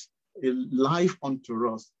becomes a life unto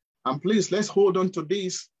us. And please, let's hold on to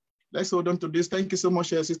this. Let's hold on to this. Thank you so much,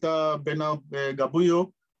 Sister Bena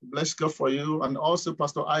Gabuyo. Bless God for you. And also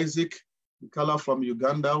Pastor Isaac Mikala from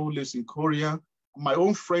Uganda, who lives in Korea. My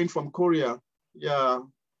own friend from Korea,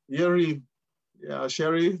 Yeri,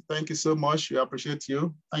 Sherry, thank you so much. We appreciate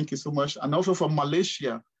you. Thank you so much. And also from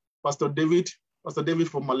Malaysia, Pastor David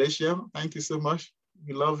from Malaysia. Thank you so much.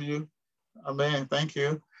 We love you. Amen. Thank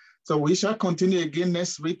you. So we shall continue again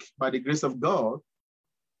next week by the grace of God.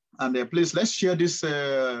 And please, let's share this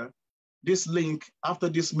this link after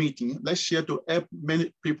this meeting. Let's share to help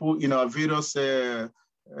many people in our various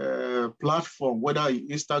platform, whether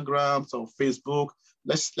Instagram or Facebook.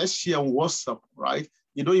 Let's share on WhatsApp, right?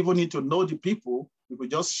 You don't even need to know the people. You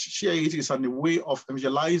could just share it. It's a way of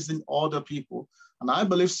evangelizing other people. And I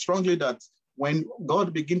believe strongly that when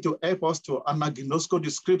God begins to help us to anagnosko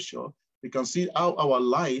the scripture, we can see how our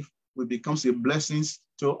life will become a blessing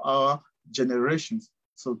to our generations.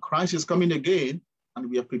 So Christ is coming again, and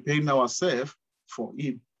we are preparing ourselves for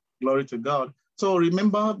him. Glory to God. So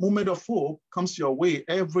remember, Moment of Hope comes your way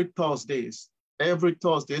every Thursdays. Every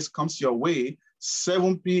Thursdays comes your way,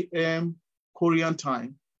 7 p.m. Korean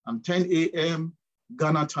time and 10 a.m.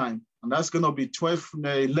 Ghana time. And that's going to be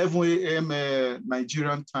 11 a.m.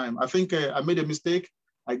 Nigerian time. I think I made a mistake.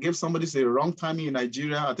 I gave somebody the wrong time in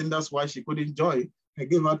Nigeria. I think that's why she couldn't join. I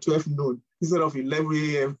gave her 12 noon instead of 11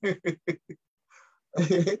 a.m.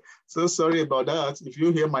 So sorry about that. If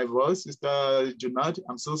you hear my voice, Sister Junad,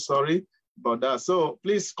 I'm so sorry about that. So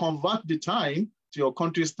please convert the time to your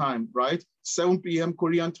country's time, right? 7 p.m.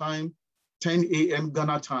 Korean time, 10 a.m.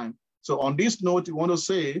 Ghana time. So on this note, we want to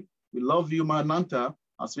say, we love you, Mananta,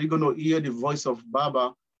 as we're going to hear the voice of Baba.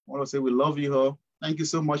 I want to say we love you all. Thank you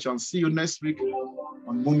so much, and see you next week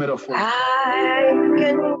on Moment of Hope. I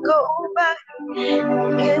can go back to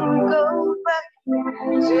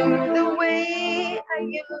the way I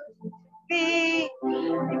used to be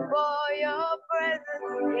before your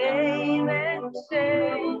presence came and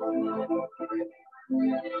changed.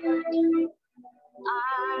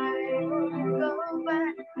 I can go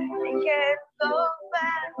back, I can go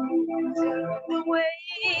back to the way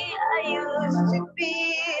I used to be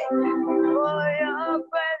before your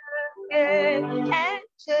presence came and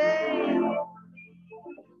changed.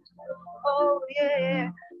 Oh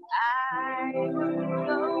yeah, I can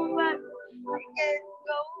go back, I can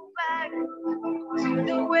go back to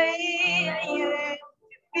the way I used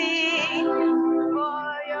to be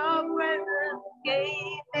before your presence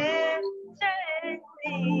came and changed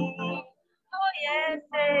me. Oh yes,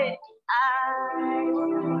 I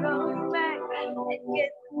can go back, I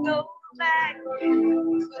can go back to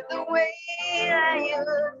the way I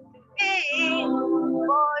used to be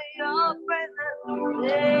before your presence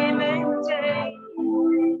came and changed.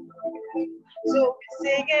 So we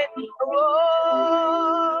sing it,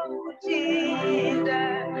 oh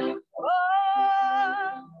Jesus, oh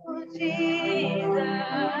Jesus,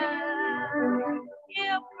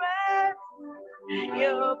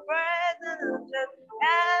 your presence has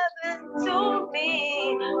happened to me,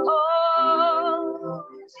 oh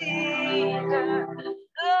Jesus,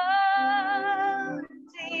 oh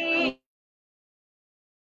Jesus.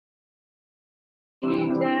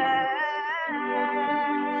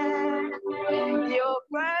 Your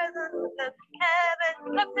presence is heaven,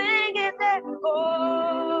 I'm singing that,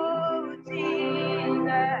 oh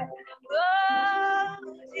Jesus, oh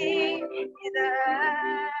Jesus,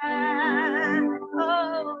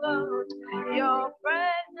 oh, your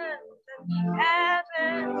presence is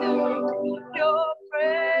heaven to your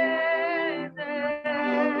presence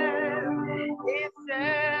is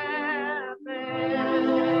heaven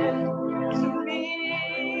to me.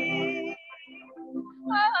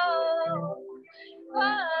 Oh, oh,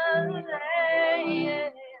 yeah.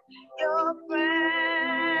 Your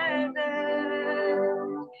presence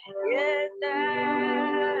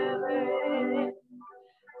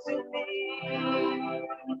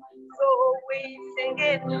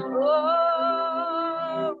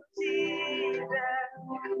Oh, Jesus.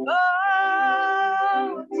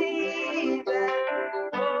 Oh, Jesus.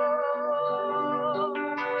 Oh,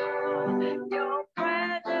 your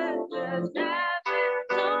presence is heaven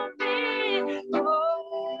to me.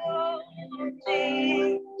 Oh,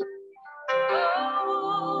 Jesus.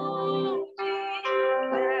 Oh,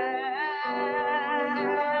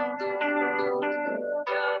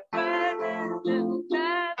 your presence is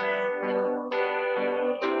heaven to me.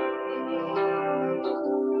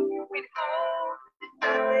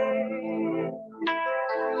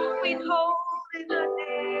 Withholding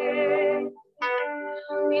nothing.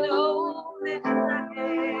 Withholding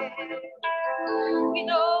nothing.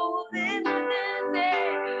 Withholding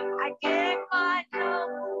nothing. I give myself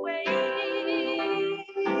away.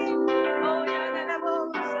 Oh, yeah, that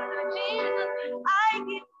was Jesus. I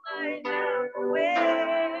give myself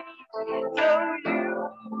away. So you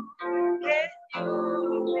can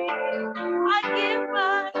use me. I give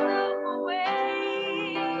myself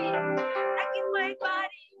away. I give my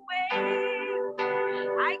body away.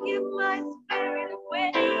 I give my spirit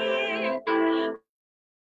away.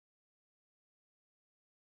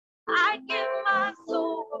 I give my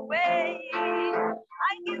soul away.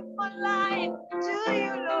 I give my life to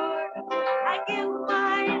you, Lord. I give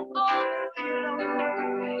my all to you,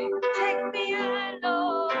 Lord. Take me in,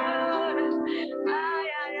 Lord.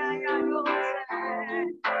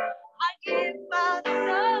 I give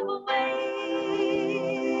myself away.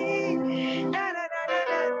 Da, da, da, da,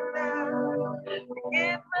 da, da. I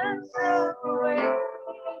give myself away.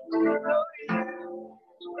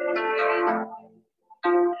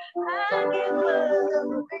 I give myself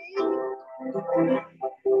away.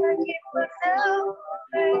 I give myself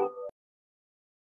away.